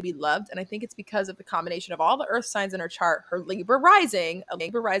badly to be loved. And I think it's because of the combination of all the earth signs in her chart, her Libra rising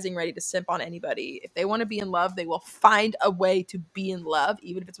ready to simp on anybody. If they want to be in love, they will find a way to be in love,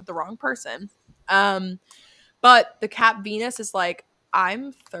 even if it's with the wrong person. But the Cap Venus is like,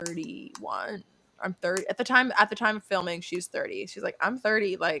 I'm 31. I'm 30. At the time of filming, she's 30. She's like, I'm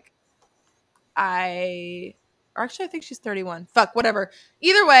 30. Like, I think she's 31. Fuck, whatever.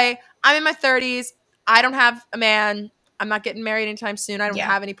 Either way, I'm in my 30s. I don't have a man. I'm not getting married anytime soon. I don't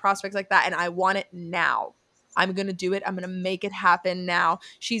have any prospects like that. And I want it now. I'm going to do it. I'm going to make it happen now.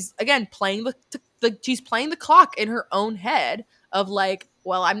 She's, again, playing she's playing the clock in her own head of like,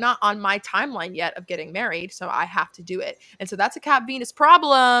 well, I'm not on my timeline yet of getting married, so I have to do it. And so that's a Cap Venus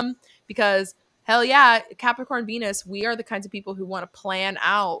problem, because hell yeah, Capricorn Venus, we are the kinds of people who want to plan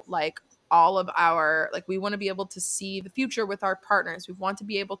out like all of our, like, we want to be able to see the future with our partners. We want to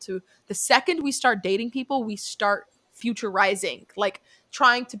be able to, the second we start dating people, we start futurizing, like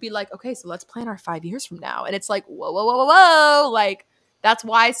trying to be like, okay, so let's plan our 5 years from now. And it's like, whoa. Like, that's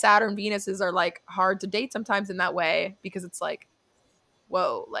why Saturn Venuses are like hard to date sometimes in that way, because it's like,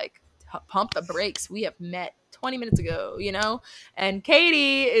 whoa, like pump the brakes. We have met 20 minutes ago, you know? And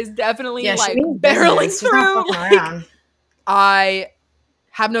Katie is definitely like barreling through. Like, I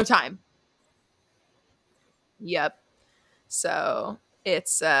have no time. Yep. So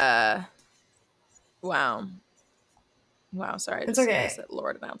it's wow. Sorry, it's okay. That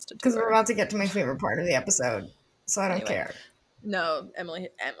Lord announced it because we're about to get to my favorite part of the episode, so I don't care. No, Emily.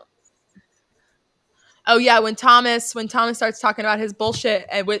 Oh yeah, when Thomas starts talking about his bullshit,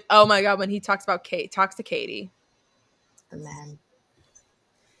 and with, oh my god, when he talks to Katie. The man.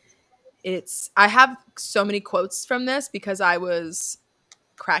 I have so many quotes from this because I was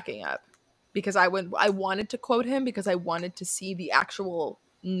cracking up, because I wanted to quote him because I wanted to see the actual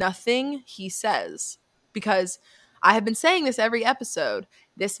nothing he says, because I have been saying this every episode.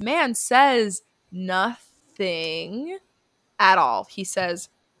 This man says nothing at all. He says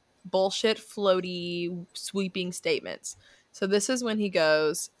bullshit, floaty, sweeping statements. So this is when he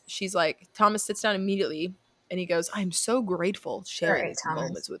goes, she's like, Thomas sits down immediately and he goes, I'm so grateful sharing these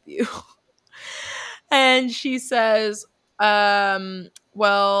moments with you. And she says,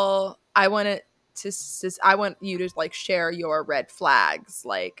 well, I want you to like share your red flags.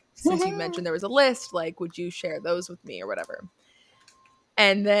 Like, since you mentioned there was a list, like, would you share those with me or whatever?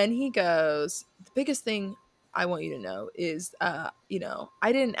 And then he goes, the biggest thing I want you to know is, I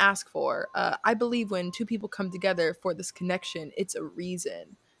didn't ask for, I believe when two people come together for this connection, it's a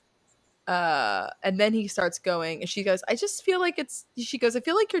reason. And then he starts going and she goes, I feel like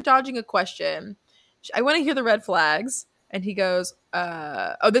you're dodging a question. I want to hear the red flags. And he goes,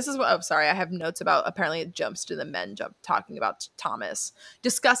 I have notes about, apparently it jumps to the men talking about Thomas,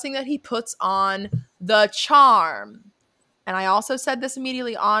 discussing that he puts on the charm. And I also said this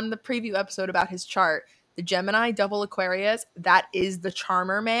immediately on the preview episode about his chart. The Gemini double Aquarius, that is the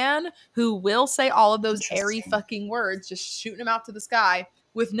charmer man who will say all of those airy fucking words, just shooting them out to the sky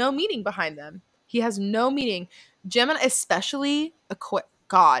with no meaning behind them. He has no meaning. Gemini, especially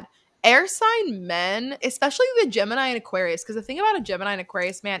air sign men, especially the Gemini and Aquarius, because the thing about a Gemini and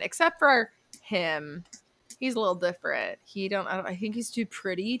Aquarius man, except for him, he's a little different. I think he's too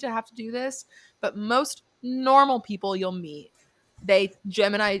pretty to have to do this, but most normal people you'll meet,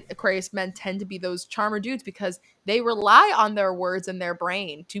 Gemini Aquarius men tend to be those charmer dudes because they rely on their words and their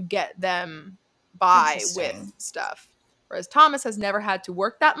brain to get them by with stuff. Whereas Thomas has never had to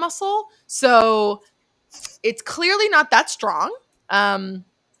work that muscle, so it's clearly not that strong.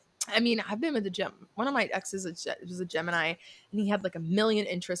 I mean, I've been with one of my exes was a Gemini, and he had like a million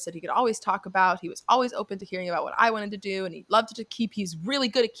interests that he could always talk about. He was always open to hearing about what I wanted to do, and he's really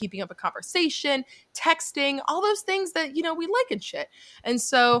good at keeping up a conversation, texting, all those things that, we like and shit. And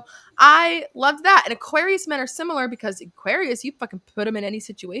so I loved that. And Aquarius men are similar because Aquarius, you fucking put them in any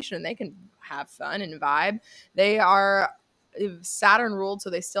situation and they can have fun and vibe. They are Saturn ruled, so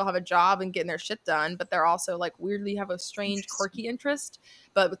they still have a job and getting their shit done, but they're also like weirdly have a strange quirky interest.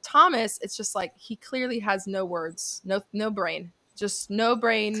 But with Thomas, it's just like he clearly has no words, no brain, just no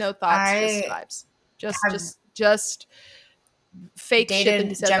brain, no thoughts, just vibes, just fake shit that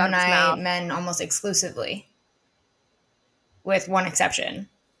he says Gemini out of his mouth. Men almost exclusively, with one exception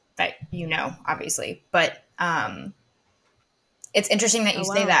that obviously, but it's interesting that you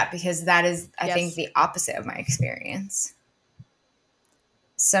say that because that is, I think, the opposite of my experience.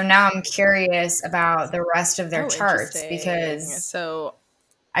 So now I'm curious about the rest of their charts because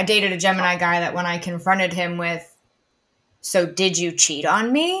I dated a Gemini guy that when I confronted him with, so did you cheat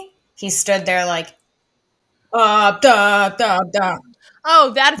on me? He stood there like, duh.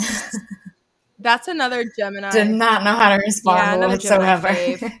 Oh, that's another Gemini. Did not know how to respond whatsoever.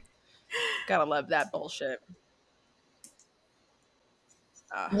 Gotta love that bullshit.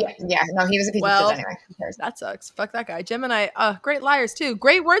 No, he was a piece of shit anyway. That sucks. Fuck that guy. Gemini, great liars too.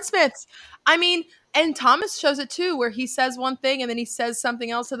 Great wordsmiths. I mean, and Thomas shows it too, where he says one thing and then he says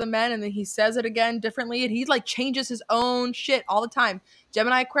something else to the men and then he says it again differently and he like changes his own shit all the time.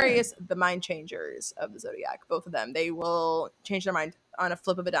 Gemini, Aquarius, the mind changers of the zodiac, both of them. They will change their mind on a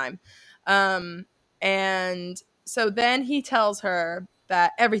flip of a dime. And so then he tells her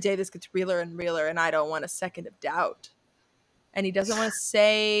that every day this gets realer and realer and I don't want a second of doubt. And he doesn't want to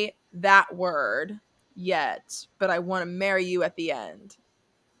say that word yet, but I want to marry you at the end.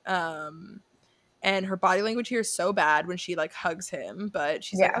 And her body language here is so bad when she like hugs him, but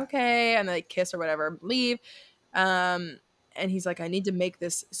she's like, okay. And they like kiss or whatever, leave. And he's like, I need to make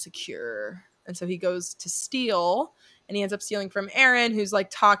this secure. And so he goes to steal and he ends up stealing from Aaron, who's like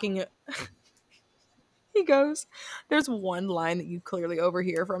talking. He goes, there's one line that you clearly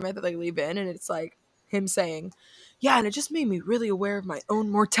overhear from it that they leave in. And it's like him saying, yeah, and it just made me really aware of my own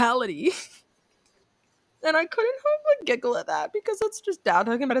mortality. And I couldn't help but giggle at that because it's just dad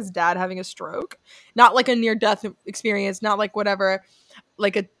talking about his dad having a stroke. Not like a near-death experience, not like whatever.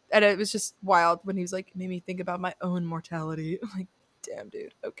 And it was just wild when he was like, it made me think about my own mortality. I'm like, damn,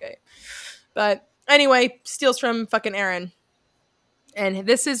 dude, okay. But anyway, steals from fucking Aaron. And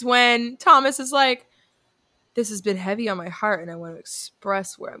this is when Thomas is like, this has been heavy on my heart and I want to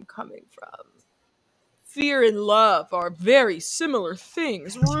express where I'm coming from. Fear and love are very similar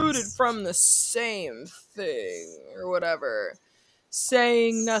things, rooted from the same thing, or whatever.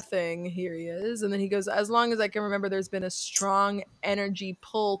 Saying nothing, here he is. And then he goes, as long as I can remember, there's been a strong energy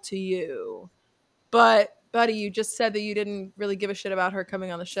pull to you. But, buddy, you just said that you didn't really give a shit about her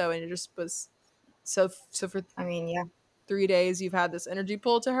coming on the show, and it just was... So for 3 days, you've had this energy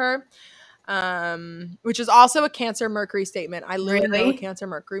pull to her. which is also a Cancer Mercury statement. I literally know a Really? Cancer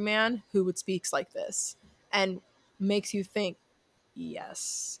Mercury man who speaks like this and makes you think,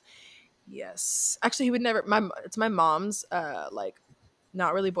 yes. Actually, he would never. It's my mom's like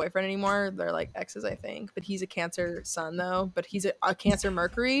not really boyfriend anymore. They're like exes, I think. But he's a Cancer sun though. But he's a Cancer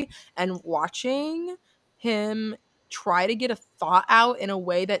Mercury, and watching him try to get a thought out in a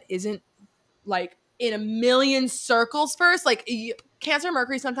way that isn't like in a million circles first. Like Cancer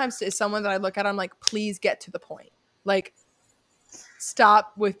Mercury sometimes is someone that I look at. I'm like, please get to the point. Like,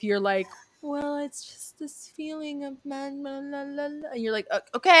 stop with your like, well, it's just this feeling of man, and you're like,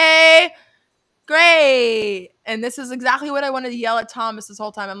 okay, great. And this is exactly what I wanted to yell at Thomas this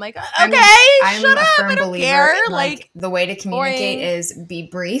whole time. I'm like, okay, I'm shut a up. firm I don't believer care. in, like the way to communicate boring. is be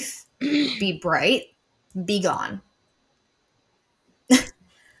brief, be bright, be gone.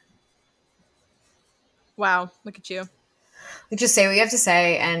 Wow, look at you. Just say what you have to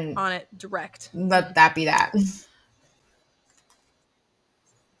say and on it, direct. Let that be that.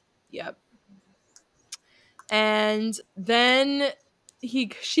 Yep. And then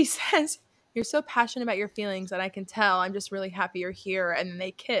she says, you're so passionate about your feelings that I can tell. I'm just really happy you're here. And then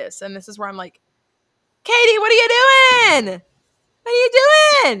they kiss. And this is where I'm like, Katie, what are you doing? What are you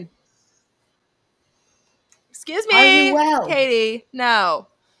doing? Excuse me. Are you well? Katie, no.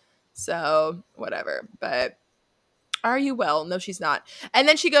 So, whatever. But are you well? No, she's not. And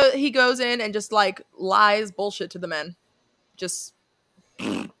then he goes in and just like lies bullshit to the men. Just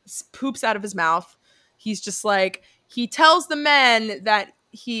poops out of his mouth. He's just like, he tells the men that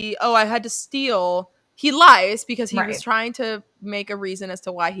I had to steal. He lies because he was trying to make a reason as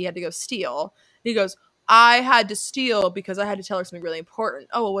to why he had to go steal. He goes, I had to steal because I had to tell her something really important.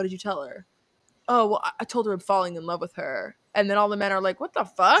 Oh, well, what did you tell her? Oh, well, I told her I'm falling in love with her. And then all the men are like, what the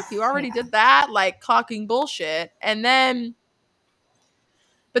fuck? You already did that? Like, clocking bullshit. But then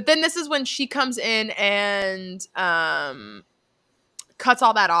this is when she comes in and cuts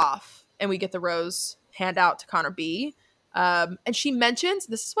all that off. And we get the rose handout to Connor B. And she mentions,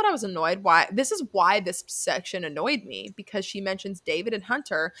 this is what I was annoyed. This is why this section annoyed me, because she mentions David and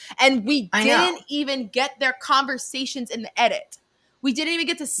Hunter. And we didn't even get their conversations in the edit. We didn't even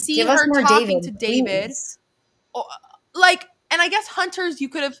get to see her talking to David. Like, and I guess Hunter's, you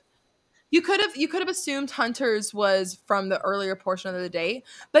could have assumed Hunter's was from the earlier portion of the date,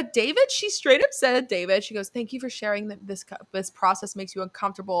 but David, she straight up said, David, she goes, thank you for sharing that this process makes you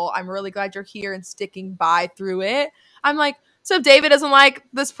uncomfortable. I'm really glad you're here and sticking by through it. I'm like, so if David doesn't like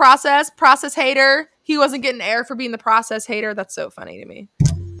this process hater, he wasn't getting air for being the process hater. That's so funny to me.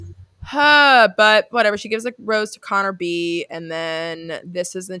 But whatever, she gives a rose to Connor B, and then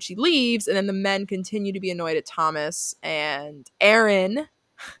she leaves, and then the men continue to be annoyed at Thomas and Aaron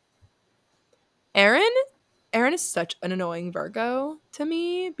is such an annoying Virgo to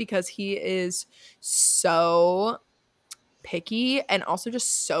me because he is so picky and also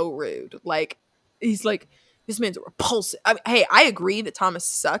just so rude. Like, he's like, this man's repulsive. I mean, hey, I agree that Thomas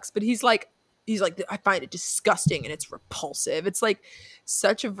sucks, but he's like, I find it disgusting and it's repulsive. It's like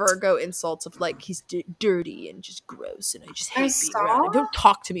such a Virgo insult of like, he's dirty and just gross and I just hate being around him. Don't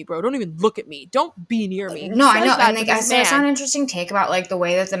talk to me, bro. Don't even look at me. Don't be near me. No, I know. And like, I saw an interesting take about like the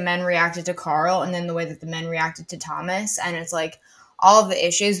way that the men reacted to Carl and then the way that the men reacted to Thomas. And it's like all of the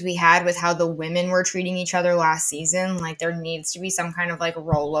issues we had with how the women were treating each other last season. Like, there needs to be some kind of like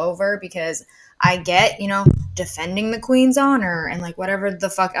rollover, because I get, defending the queen's honor and like whatever the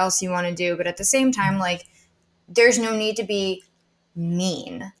fuck else you want to do. But at the same time, like, there's no need to be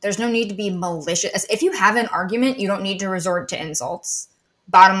mean. There's no need to be malicious. If you have an argument, you don't need to resort to insults.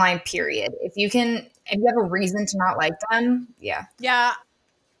 Bottom line, period. If you have a reason to not like them, yeah. Yeah.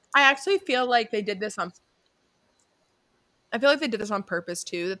 I actually feel like they did this on purpose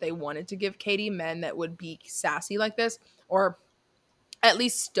too, that they wanted to give Katie men that would be sassy like this, or at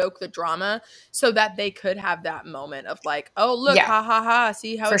least stoke the drama, so that they could have that moment of like, oh, look, ha ha ha,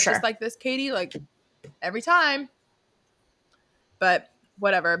 see how it's just like this, Katie, like every time. But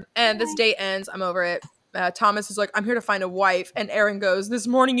whatever. And this date ends. I'm over it. Thomas is like, I'm here to find a wife. And Aaron goes, this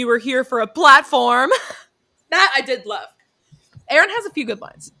morning you were here for a platform. That I did love. Aaron has a few good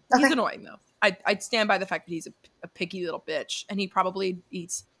lines. Okay. He's annoying though. I'd stand by the fact that he's a picky little bitch, and he probably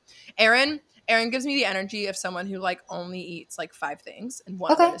eats. Aaron gives me the energy of someone who like only eats like 5 things, and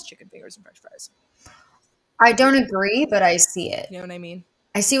one of them is chicken fingers and French fries. I don't agree, but I see it. You know what I mean?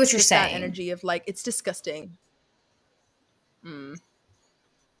 I see what you're saying. That energy of like, it's disgusting.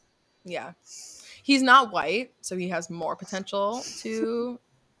 Yeah. He's not white, so he has more potential to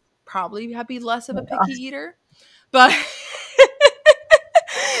probably be less of a picky eater. But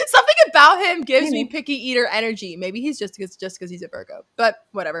something about him gives me picky eater energy. Maybe he's just because he's a Virgo. But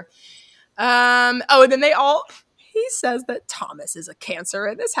whatever. Oh, and then he says that Thomas is a Cancer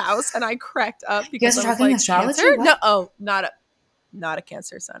in this house, and I cracked up because I was like, astrology? Cancer? What? No, not a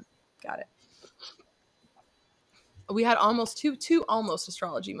Cancer, son. Got it. We had almost two almost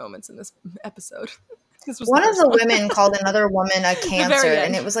astrology moments in this episode. This was one of the women called another woman a Cancer,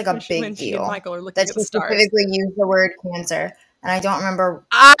 and it was like a big deal that she specifically used the word Cancer. And I don't remember.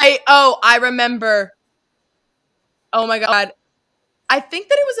 I remember. Oh my God. I think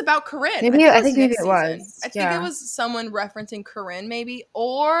that it was about Corinne. I think maybe it was. I think it was someone referencing Corinne, maybe,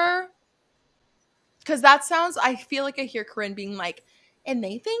 or because I feel like I hear Corinne being like, and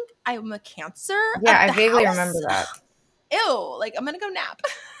they think I'm a Cancer. Yeah, I vaguely remember that. Ew, like I'm gonna go nap.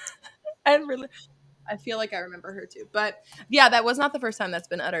 And really, I feel like I remember her too. But yeah, that was not the first time that's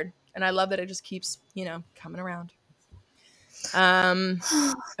been uttered, and I love that it just keeps, coming around.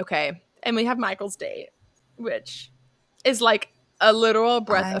 Okay, and we have Michael's date, which is like a literal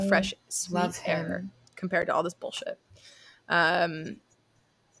breath of fresh, sweet air compared to all this bullshit.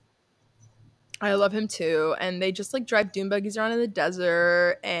 I love him too. And they just like drive dune buggies around in the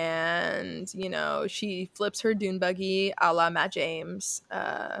desert. And, she flips her dune buggy a la Matt James,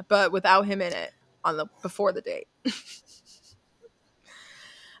 but without him in it before the date.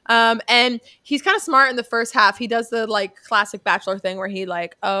 And he's kind of smart in the first half. He does the like classic Bachelor thing where he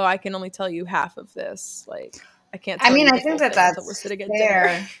like, oh, I can only tell you half of this. Like, I can't tell you the full thing until we're sitting at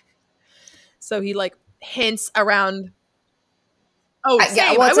dinner. So he like hints around. Oh,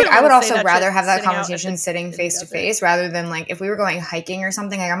 yeah. Well, I would also rather have that conversation sitting face to face rather than like if we were going hiking or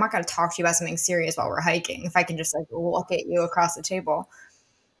something. Like, I'm not going to talk to you about something serious while we're hiking. If I can just like look at you across the table,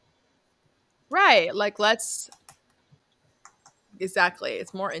 right? Like, exactly.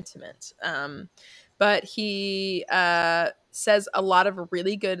 It's more intimate. But he says a lot of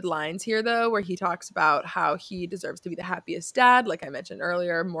really good lines here, though, where he talks about how he deserves to be the happiest dad. Like I mentioned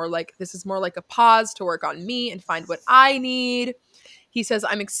earlier, this is more like a pause to work on me and find what I need. He says,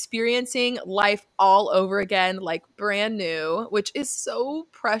 I'm experiencing life all over again, like brand new, which is so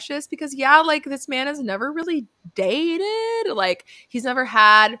precious because, like this man has never really dated. Like he's never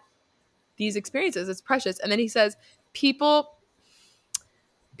had these experiences. It's precious. And then he says, people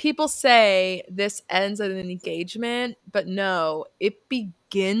say this ends at an engagement, but no, it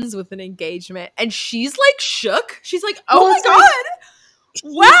begins with an engagement. And she's like shook. She's like, oh my God.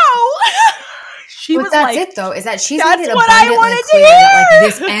 Wow. But that's it though, is that she's made it abundantly clear that like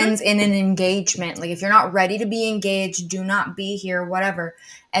this ends in an engagement. Like if you're not ready to be engaged, do not be here, whatever.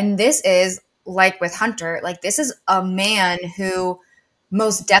 And this is like with Hunter, like this is a man who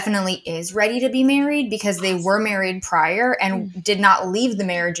most definitely is ready to be married because they were married prior and did not leave the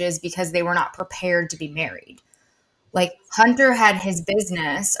marriages because they were not prepared to be married. Like Hunter had his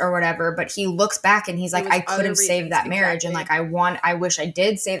business or whatever, but he looks back and he's like, I could have saved that marriage. Exactly. And like, I wish I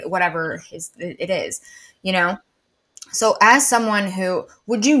did save whatever it is, So as someone who,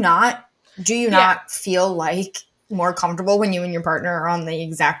 do you not feel like more comfortable when you and your partner are on the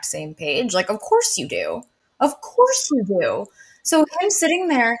exact same page? Like, of course you do. Of course you do. So him sitting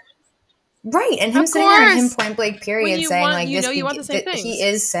there, right, and him sitting there in him point blank period saying like this, he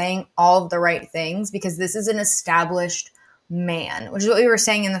is saying all of the right things because this is an established man, which is what we were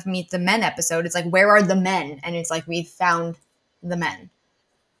saying in the Meet the Men episode. It's like, where are the men? And it's like, we've found the men.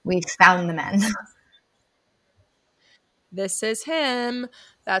 We've found the men. This is him.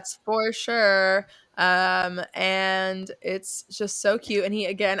 That's for sure. And it's just so cute. And he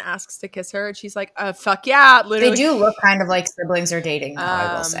again asks to kiss her, and she's like, fuck yeah, literally. They do look kind of like siblings are dating, though,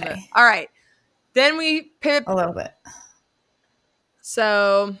 I will say. All right. Then we pivot a little bit.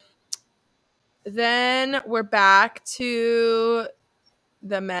 So then we're back to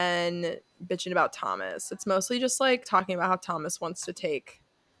the men bitching about Thomas. It's mostly just like talking about how Thomas wants to take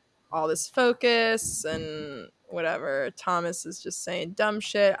all this focus and whatever. Thomas is just saying dumb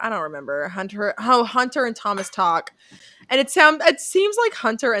shit. I don't remember how Hunter and Thomas talk, and it seems like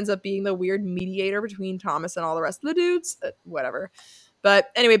Hunter ends up being the weird mediator between Thomas and all the rest of the dudes. Whatever.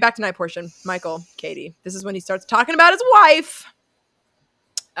 But anyway, back to night portion. Michael, Katie. This is when he starts talking about his wife.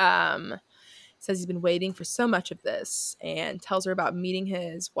 Says he's been waiting for so much of this, and tells her about meeting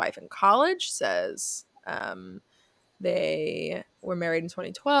his wife in college. Says they were married in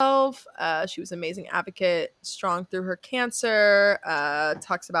 2012. She was an amazing advocate, strong through her cancer.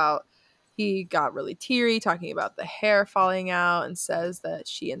 Talks about he got really teary talking about the hair falling out, and says that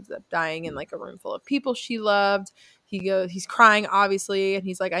she ended up dying in like a room full of people she loved. He's crying obviously, and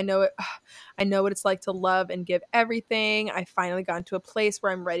he's like, I know what it's like to love and give everything. I finally got into a place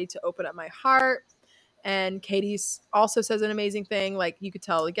where I'm ready to open up my heart. And Katie also says an amazing thing. Like, you could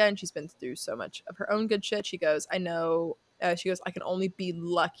tell, again, she's been through so much of her own good shit. She goes, I know She goes, I can only be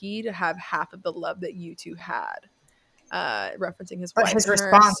lucky to have half of the love that you two had. Referencing his wife. But his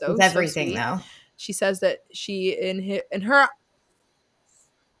response was everything, so though. She says that she in her.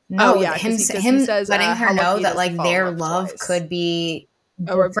 No, him says, letting her know that like their love could be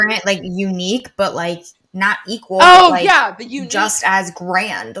different, like unique, but like not equal. Oh, but, like, yeah, the unique, just as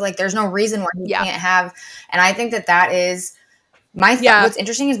grand. Like there's no reason why he can't have. And I think that is my what's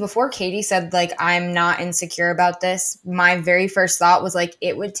interesting is before Katie said like I'm not insecure about this, my very first thought was like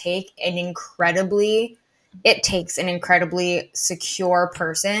it takes an incredibly secure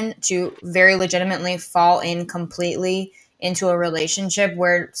person to very legitimately fall in completely into a relationship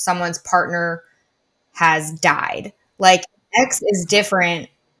where someone's partner has died. Like ex is different.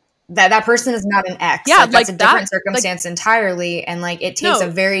 That person is not an ex. Yeah, like, that's a different circumstance entirely. And like it takes a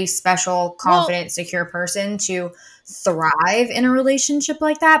very special, confident, secure person to thrive in a relationship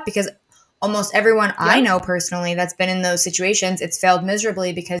like that, because almost everyone I know personally that's been in those situations, it's failed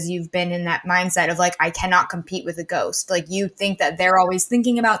miserably because you've been in that mindset of like, I cannot compete with a ghost. Like you think that they're always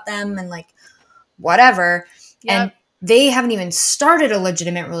thinking about them and like whatever. And they haven't even started a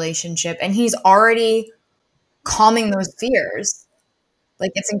legitimate relationship and he's already calming those fears.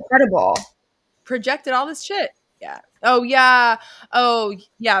 Like it's incredible. Projected all this shit. Yeah. Oh yeah. Oh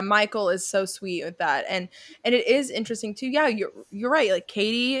yeah. Michael is so sweet with that, and it is interesting too. Yeah, you're right. Like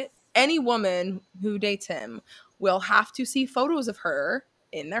Katie, any woman who dates him will have to see photos of her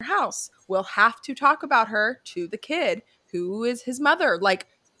in their house. Will have to talk about her to the kid who is his mother. Like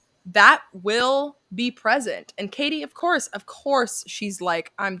that will be present. And Katie, of course, she's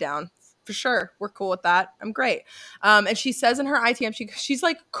like, I'm down. For sure. We're cool with that. I'm great. And she says in her ITM, she's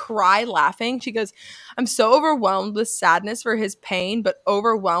like cry laughing. She goes, I'm so overwhelmed with sadness for his pain, but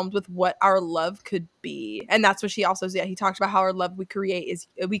overwhelmed with what our love could be. And that's what she also said. Yeah, he talked about how our love we could create is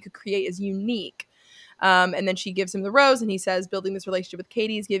unique. And then she gives him the rose and he says, building this relationship with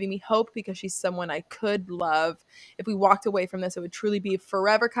Katie is giving me hope because she's someone I could love. If we walked away from this, it would truly be a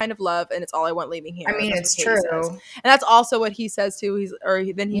forever kind of love. And it's all I want leaving here. I mean, it's true. And that's also what he says too.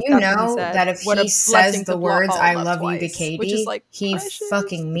 That if he says the words, I love you to Katie, which is like, he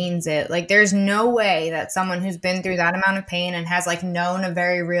fucking means it. Like there's no way that someone who's been through that amount of pain and has like known a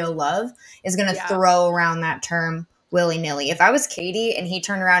very real love is going to throw around that term willy-nilly. If I was Katie and he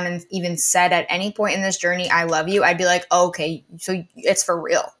turned around and even said at any point in this journey, I love you, I'd be like, oh, okay, so it's for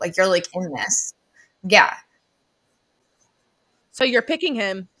real. Like you're like in this. Yeah. So you're picking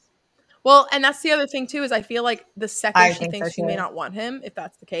him. Well, and that's the other thing too, is I feel like the second she thinks she may not want him, if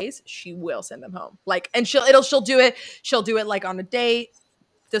that's the case, she will send him home. Like, and she'll do it like on a date,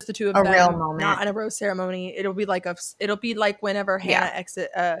 just the two of them, real moment, not in a rose ceremony. It'll be like whenever Hannah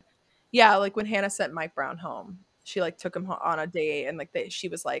like when Hannah sent Mike Brown home. She like took him on a date and like she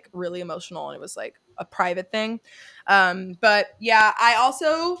was like really emotional and it was like a private thing. But yeah, I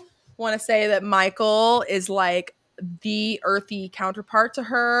also want to say that Michael is like the earthy counterpart to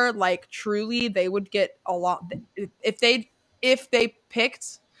her. Like truly they would get a lot if they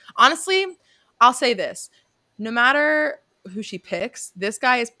picked. Honestly, I'll say this. No matter who she picks, this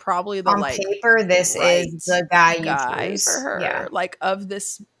guy is probably the on paper, this is the guy you choose for her. Like of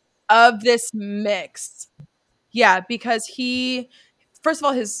this mix. Yeah, because first of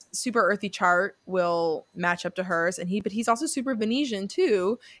all, his super earthy chart will match up to hers, but he's also super Venetian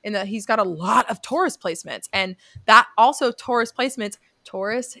too, in that he's got a lot of Taurus placements, and that also Taurus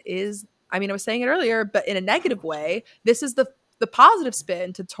is. I mean, I was saying it earlier, but in a negative way. This is the positive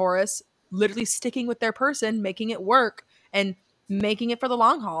spin to Taurus, literally sticking with their person, making it work, and making it for the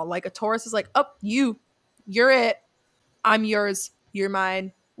long haul. Like a Taurus is like, oh, you're it, I'm yours, you're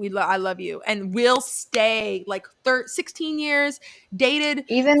mine. I love you, and we'll stay like 16 years dated,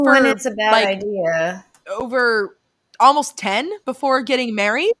 even when it's a bad idea, over almost 10 before getting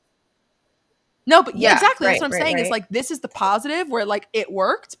married. No, but yeah, exactly. That's what I'm saying. Is like this is the positive where like it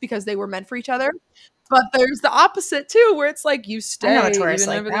worked because they were meant for each other. But there's the opposite too, where it's like you stay even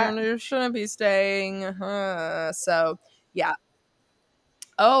if you shouldn't be staying. So yeah.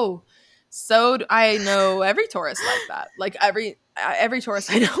 Oh, so I know every Taurus like that. Like every Taurus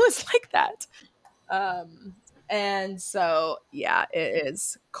I know is like that. And so yeah, it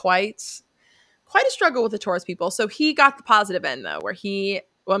is quite a struggle with the Taurus people. So he got the positive end though, where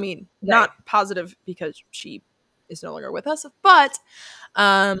not positive because she is no longer with us, but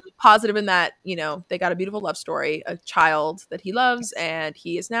positive in that, they got a beautiful love story, a child that he loves, and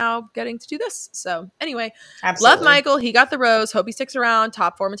he is now getting to do this. So anyway, love Michael. He got the rose. Hope he sticks around.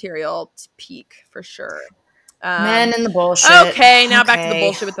 Top 4 material. Peak for sure. Men and the bullshit. Okay, now back to the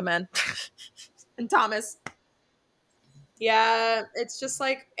bullshit with the men. And Thomas. Yeah, it's just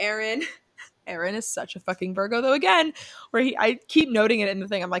like Aaron. Aaron is such a fucking Virgo, though, again, where I keep noting it in the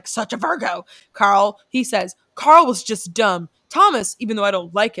thing. I'm like, such a Virgo. Carl, he says, Carl was just dumb. Thomas, even though I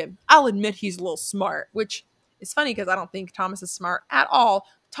don't like him, I'll admit he's a little smart, which is funny because I don't think Thomas is smart at all.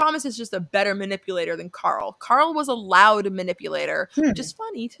 Thomas is just a better manipulator than Carl. Carl was a loud manipulator, which is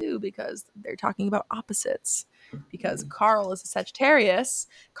funny, too, because they're talking about opposites. Because Carl is a Sagittarius.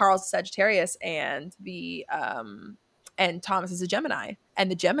 Carl's a Sagittarius, and and Thomas is a Gemini.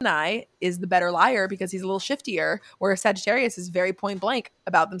 And the Gemini is the better liar because he's a little shiftier, whereas Sagittarius is very point blank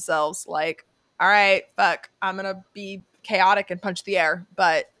about themselves. Like, all right, fuck, I'm going to be chaotic and punch the air.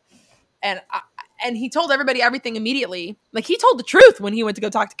 And he told everybody everything immediately. Like, he told the truth when he went to go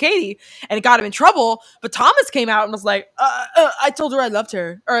talk to Katie, and it got him in trouble. But Thomas came out and was like, I told her I loved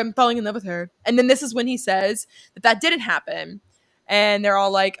her, or I'm falling in love with her. And then this is when he says that didn't happen. And they're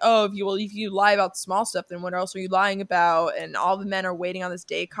all like, oh, if you lie about small stuff, then what else are you lying about? And all the men are waiting on this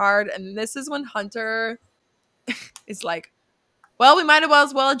date card. And this is when Hunter is like, well, we might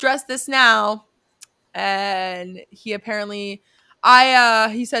as well address this now. And he apparently,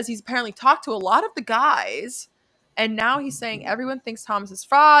 he says he's apparently talked to a lot of the guys. And now he's saying everyone thinks Thomas is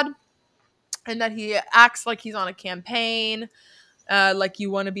fraud. And that he acts like he's on a campaign, like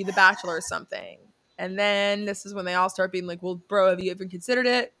you want to be the Bachelor or something. And then this is when they all start being like, well, bro, have you ever considered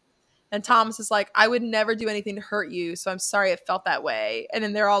it? And Thomas is like, I would never do anything to hurt you, so I'm sorry it felt that way. And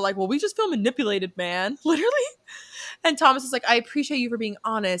then they're all like, well, we just feel manipulated, man. Literally. And Thomas is like, I appreciate you for being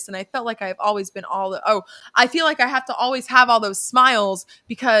honest. And I felt like I've always been I feel like I have to always have all those smiles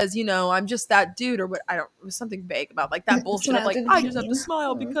because, I'm just that dude or what. It was something vague about like that bullshit of like, I just have to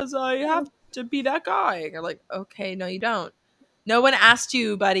smile because I have to be that guy. And you're like, okay, no, you don't. No one asked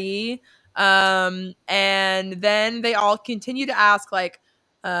you, buddy. And then they all continue to ask like,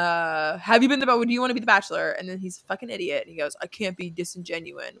 have you been do you want to be the Bachelor? And then he's a fucking idiot. And he goes, I can't be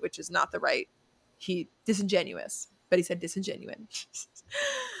disingenuous, which is not the right. Disingenuous, but he said disingenuous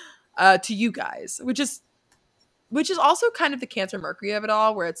to you guys, which is also kind of the Cancer Mercury of it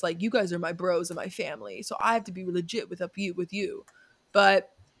all, where it's like, you guys are my bros and my family, so I have to be legit with you.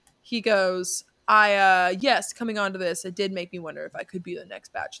 But he goes, yes, coming on to this, it did make me wonder if I could be the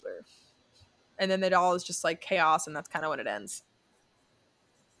next Bachelor. And then it all is just like chaos, and that's kind of when it ends.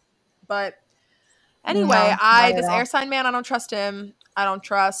 But anyway, this air sign man, I don't trust him. I don't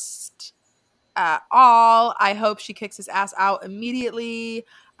trust at all. I hope she kicks his ass out immediately.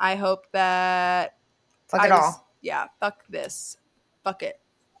 I hope that fuck it all. Yeah, fuck this. Fuck it.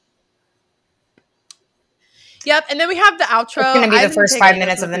 Yep, and then we have the outro. It's going to be the first 5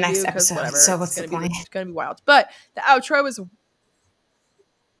 minutes of the next episode, so what's the point? It's going to be wild. But the outro is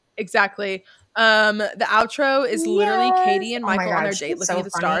exactly. The outro is literally Katie and Michael on their date looking at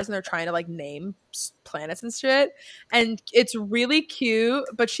the stars, and they're trying to like name planets and shit. And it's really cute,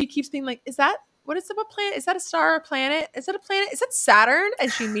 but she keeps being like, what planet? Is that a star or a planet? Is that a planet? Is that Saturn?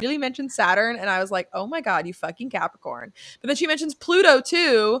 And she immediately mentioned Saturn, and I was like, oh my God, you fucking Capricorn. But then she mentions Pluto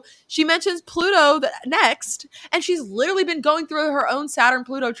too. She mentions Pluto next, and she's literally been going through her own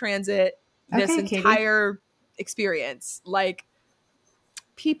Saturn-Pluto transit this entire experience. Like,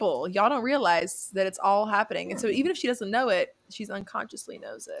 people, y'all don't realize that it's all happening. And so even if she doesn't know it, she's unconsciously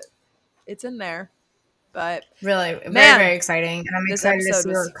knows it. It's in there. But really, very, very exciting. And I'm excited to see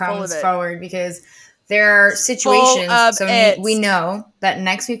where it comes forward, because there are situations. So we know that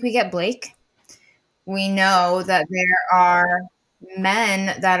next week we get Blake. We know that there are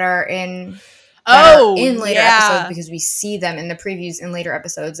men that are in later episodes, because we see them in the previews in later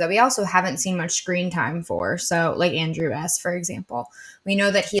episodes that we also haven't seen much screen time for. So like Andrew S., for example, we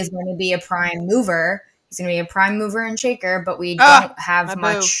know that he is going to be a prime mover. He's going to be a prime mover and shaker, but we don't have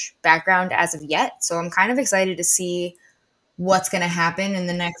much background as of yet. So I'm kind of excited to see what's going to happen in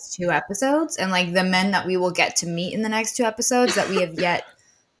the next 2 episodes, and like the men that we will get to meet in the next 2 episodes that we have yet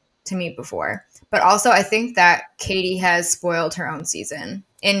to meet before. But also I think that Katie has spoiled her own season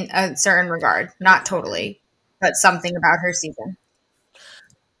in a certain regard. Not totally, but something about her season.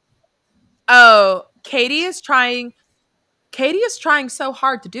 Oh, Katie is trying so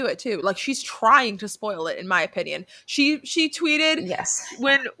hard to do it too. Like, she's trying to spoil it, in my opinion. She tweeted, yes,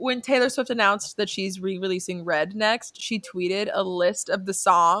 when Taylor Swift announced that she's re-releasing Red next, she tweeted a list of the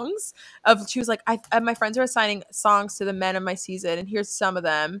songs she was like, my friends are assigning songs to the men of my season, and here's some of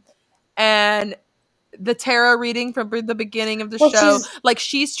them. And the tarot reading from the beginning of the show, like,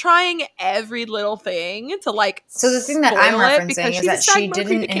 she's trying every little thing to like. So the thing that I'm referencing is that she did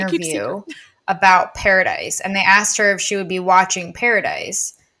an interview about Paradise, and they asked her if she would be watching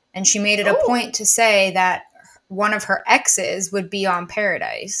Paradise, and she made it a point to say that one of her exes would be on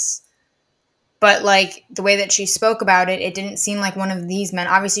Paradise. But like the way that she spoke about it, it didn't seem like one of these men.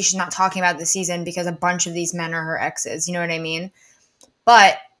 Obviously, she's not talking about the season because a bunch of these men are her exes. You know what I mean?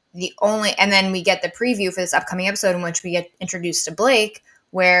 But and then we get the preview for this upcoming episode in which we get introduced to Blake,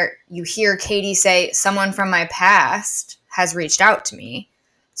 where you hear Katie say, someone from my past has reached out to me.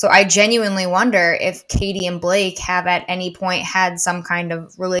 So I genuinely wonder if Katie and Blake have at any point had some kind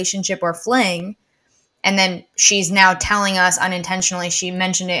of relationship or fling. And then she's now telling us unintentionally, she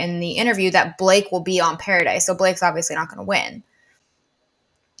mentioned it in the interview, that Blake will be on Paradise. So Blake's obviously not going to win.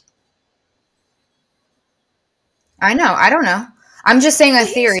 I know. I don't know. I'm just saying a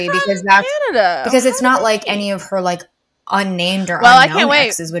theory because that's Canada. Because it's not like any of her like unnamed or unknown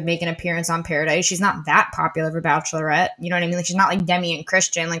exes would make an appearance on Paradise. She's not that popular of a bachelorette. You know what I mean? Like she's not like Demi and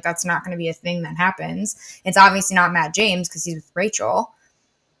Christian. Like that's not going to be a thing that happens. It's obviously not Matt James because he's with Rachel.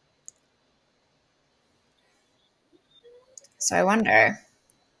 So I wonder.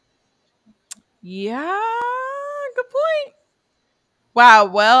 Yeah, good point. Wow.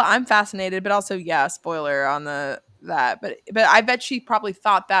 Well, I'm fascinated, but also spoiler on that. But I bet she probably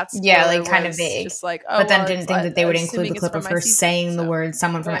thought that's like kind of vague. Just like, but then didn't think that they would include the clip of her saying the word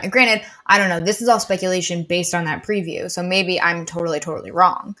 "someone from." Granted, I don't know. This is all speculation based on that preview, so maybe I'm totally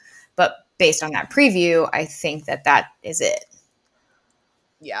wrong. But based on that preview, I think that is it.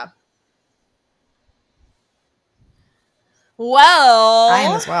 Yeah. Well, I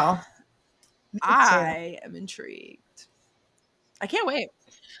am as well. I am intrigued. I can't wait.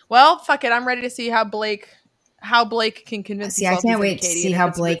 Well, fuck it. I'm ready to see how Blake can convince himself. I can't wait to see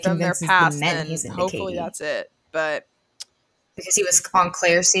how Blake convinces the men he's into hopefully Katie. That's it. But because he was on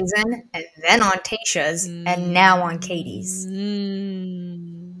Claire's season and then on Tayshia's and now on Katie's.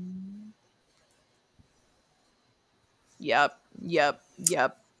 Yep.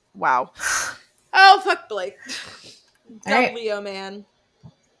 Wow. Oh, fuck Blake. Dumb Leo, man.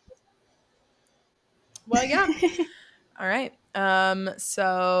 Well, yeah. All right.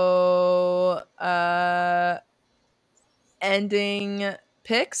 So ending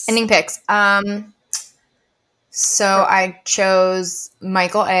picks. So I chose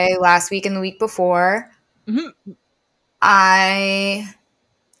Michael A last week and the week before. Mm-hmm. I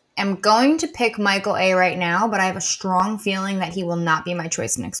am going to pick Michael A right now, but I have a strong feeling that he will not be my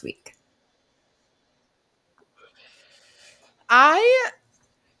choice next week. I'm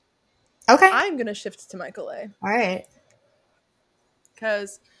going to shift to Michael A. All right.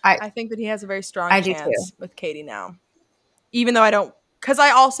 Because I think that he has a very strong chance with Katie now. Even though I don't... Because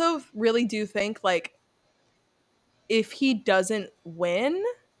I also really do think, like, if he doesn't win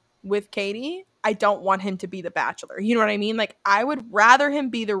with Katie, I don't want him to be the Bachelor. You know what I mean? Like, I would rather him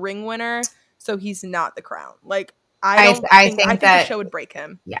be the ring winner so he's not the crown. Like, I think the show would break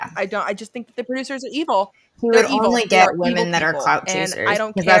him. Yeah. I just think that the producers are evil. He would only get women that are clout chasers. I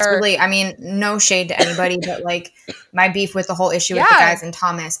don't care. That's really, I mean, no shade to anybody, but like my beef with the whole issue with the guys and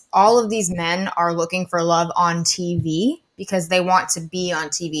Thomas, all of these men are looking for love on TV because they want to be on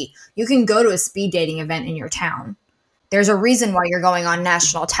TV. You can go to a speed dating event in your town. There's a reason why you're going on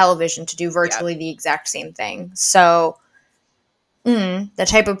national television to do virtually the exact same thing. So the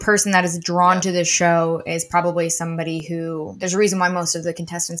type of person that is drawn to this show is probably somebody who, there's a reason why most of the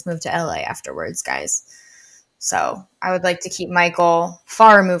contestants moved to LA afterwards, guys. So I would like to keep Michael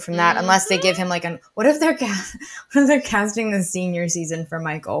far removed from that, unless they give him like what if they're casting the senior season for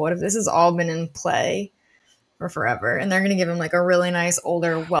Michael? What if this has all been in play for forever and they're going to give him like a really nice,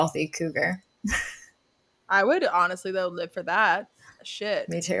 older, wealthy cougar? I would honestly, though, live for that. Shit.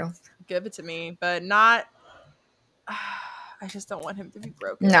 Me too. Give it to me, but not... I just don't want him to be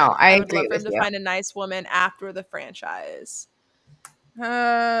broken. No, I would agree love for with him to find a nice woman after the franchise.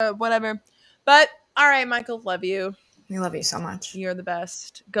 Whatever. But, all right, Michael, love you. We love you so much. You're the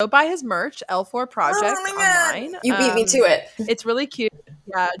best. Go buy his merch, L4 Project online. You beat me to it. It's really cute.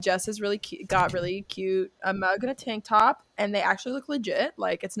 Yeah, Jess is really cute. Got really cute. A mug and a tank top, and they actually look legit.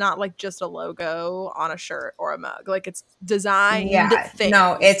 Like it's not like just a logo on a shirt or a mug. Like it's designed. Things.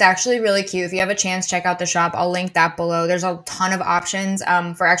 No, it's actually really cute. If you have a chance, check out the shop. I'll link that below. There's a ton of options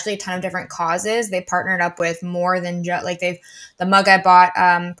for actually a ton of different causes. They partnered up with more than just like the mug I bought.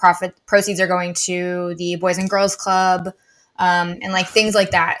 Proceeds are going to the Boys and Girls Club, and like things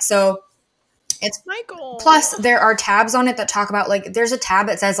like that. So. It's Michael. Plus, there are tabs on it that talk about like there's a tab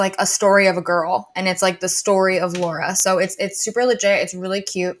that says like a story of a girl, and it's like the story of Laura. So it's super legit. It's really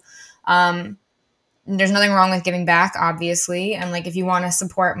cute. There's nothing wrong with giving back, obviously, and like if you want to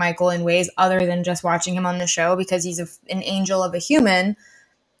support Michael in ways other than just watching him on the show because he's an angel of a human,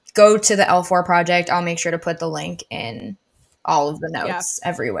 go to the L4 Project. I'll make sure to put the link in all of the notes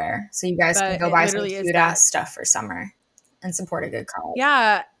everywhere, so you guys can go buy some cute ass stuff for summer and support a good cause.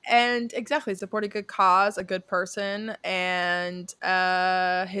 Yeah. and exactly support a good cause, a good person, and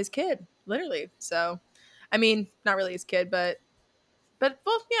his kid, literally. So, I mean, not really his kid, but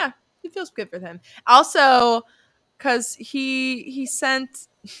well, yeah, it feels good for him. Also, because he sent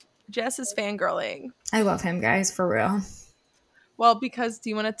Jess is fangirling. I love him, guys, for real. Well, because do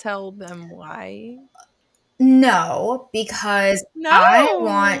you want to tell them why? No, because I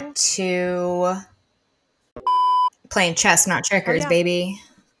want to playing chess, not checkers, baby.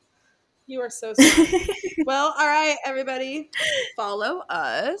 You are so smart. Well, all right, everybody, follow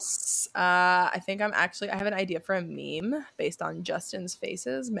us. I think I have an idea for a meme based on Justin's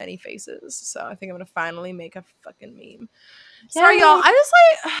faces, many faces. So I think I'm gonna finally make a fucking meme. Yay. Sorry, y'all. I just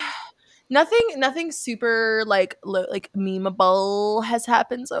like nothing super like memeable has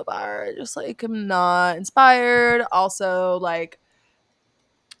happened so far. Just like I'm not inspired. Also, like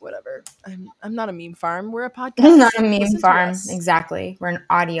whatever. I'm not a meme farm. We're a podcast. Not a meme farm. Exactly. We're an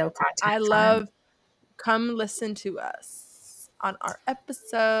audio content. I love. Come listen to us on our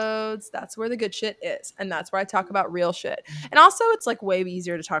episodes. That's where the good shit is, and that's where I talk about real shit. And also, it's like way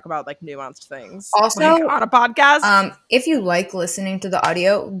easier to talk about like nuanced things. Also, like, on a podcast. If you like listening to the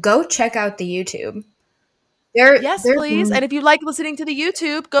audio, go check out the YouTube. Yes, please. And if you like listening to the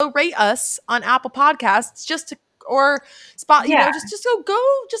YouTube, go rate us on Apple Podcasts or spot. You know, just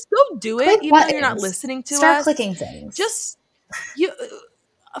go do it. Click even buttons. Though you're not listening to Start us. clicking things. Just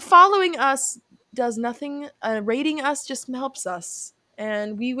following us does nothing. Rating us just helps us.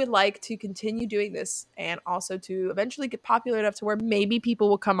 And we would like to continue doing this and also to eventually get popular enough to where maybe people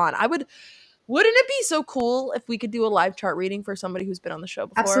will come on. Wouldn't it be so cool if we could do a live chart reading for somebody who's been on the show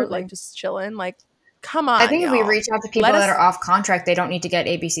before? Absolutely. Like just chilling. Like, come on. I think y'all. if we reach out to people that are off contract, they don't need to get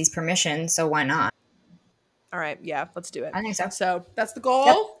ABC's permission. So why not? All right. Yeah, let's do it. I think so. So that's the goal.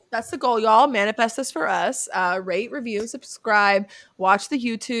 Yep. That's the goal, y'all. Manifest this for us. Rate, review, subscribe, watch the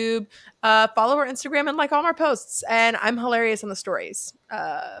YouTube, follow our Instagram, and like all our posts. And I'm hilarious on the stories.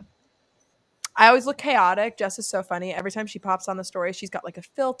 I always look chaotic. Jess is so funny. Every time she pops on the story, she's got like a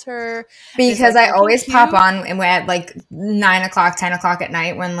filter. Because I always pop on and at like 9 o'clock, 10 o'clock at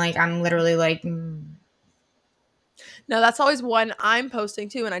night when like I'm literally like. No, that's always one I'm posting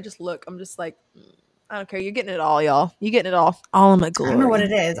too. And I just look. I'm just like. I don't care. You're getting it all, y'all. You getting it all in my glory. I don't know what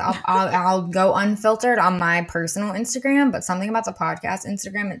it is. I'll go unfiltered on my personal Instagram, but something about the podcast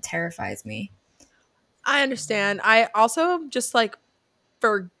Instagram, it terrifies me. I understand. I also just like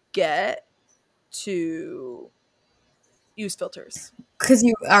forget to use filters. Because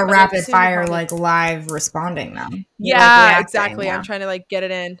you are rapid fire, like live responding them. Yeah, like exactly. Yeah. I'm trying to like get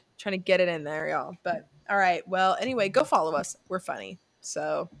it in there, y'all. But all right. Well, anyway, go follow us. We're funny.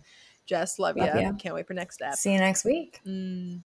 So Jess, love ya. Can't wait for next step. See you next week.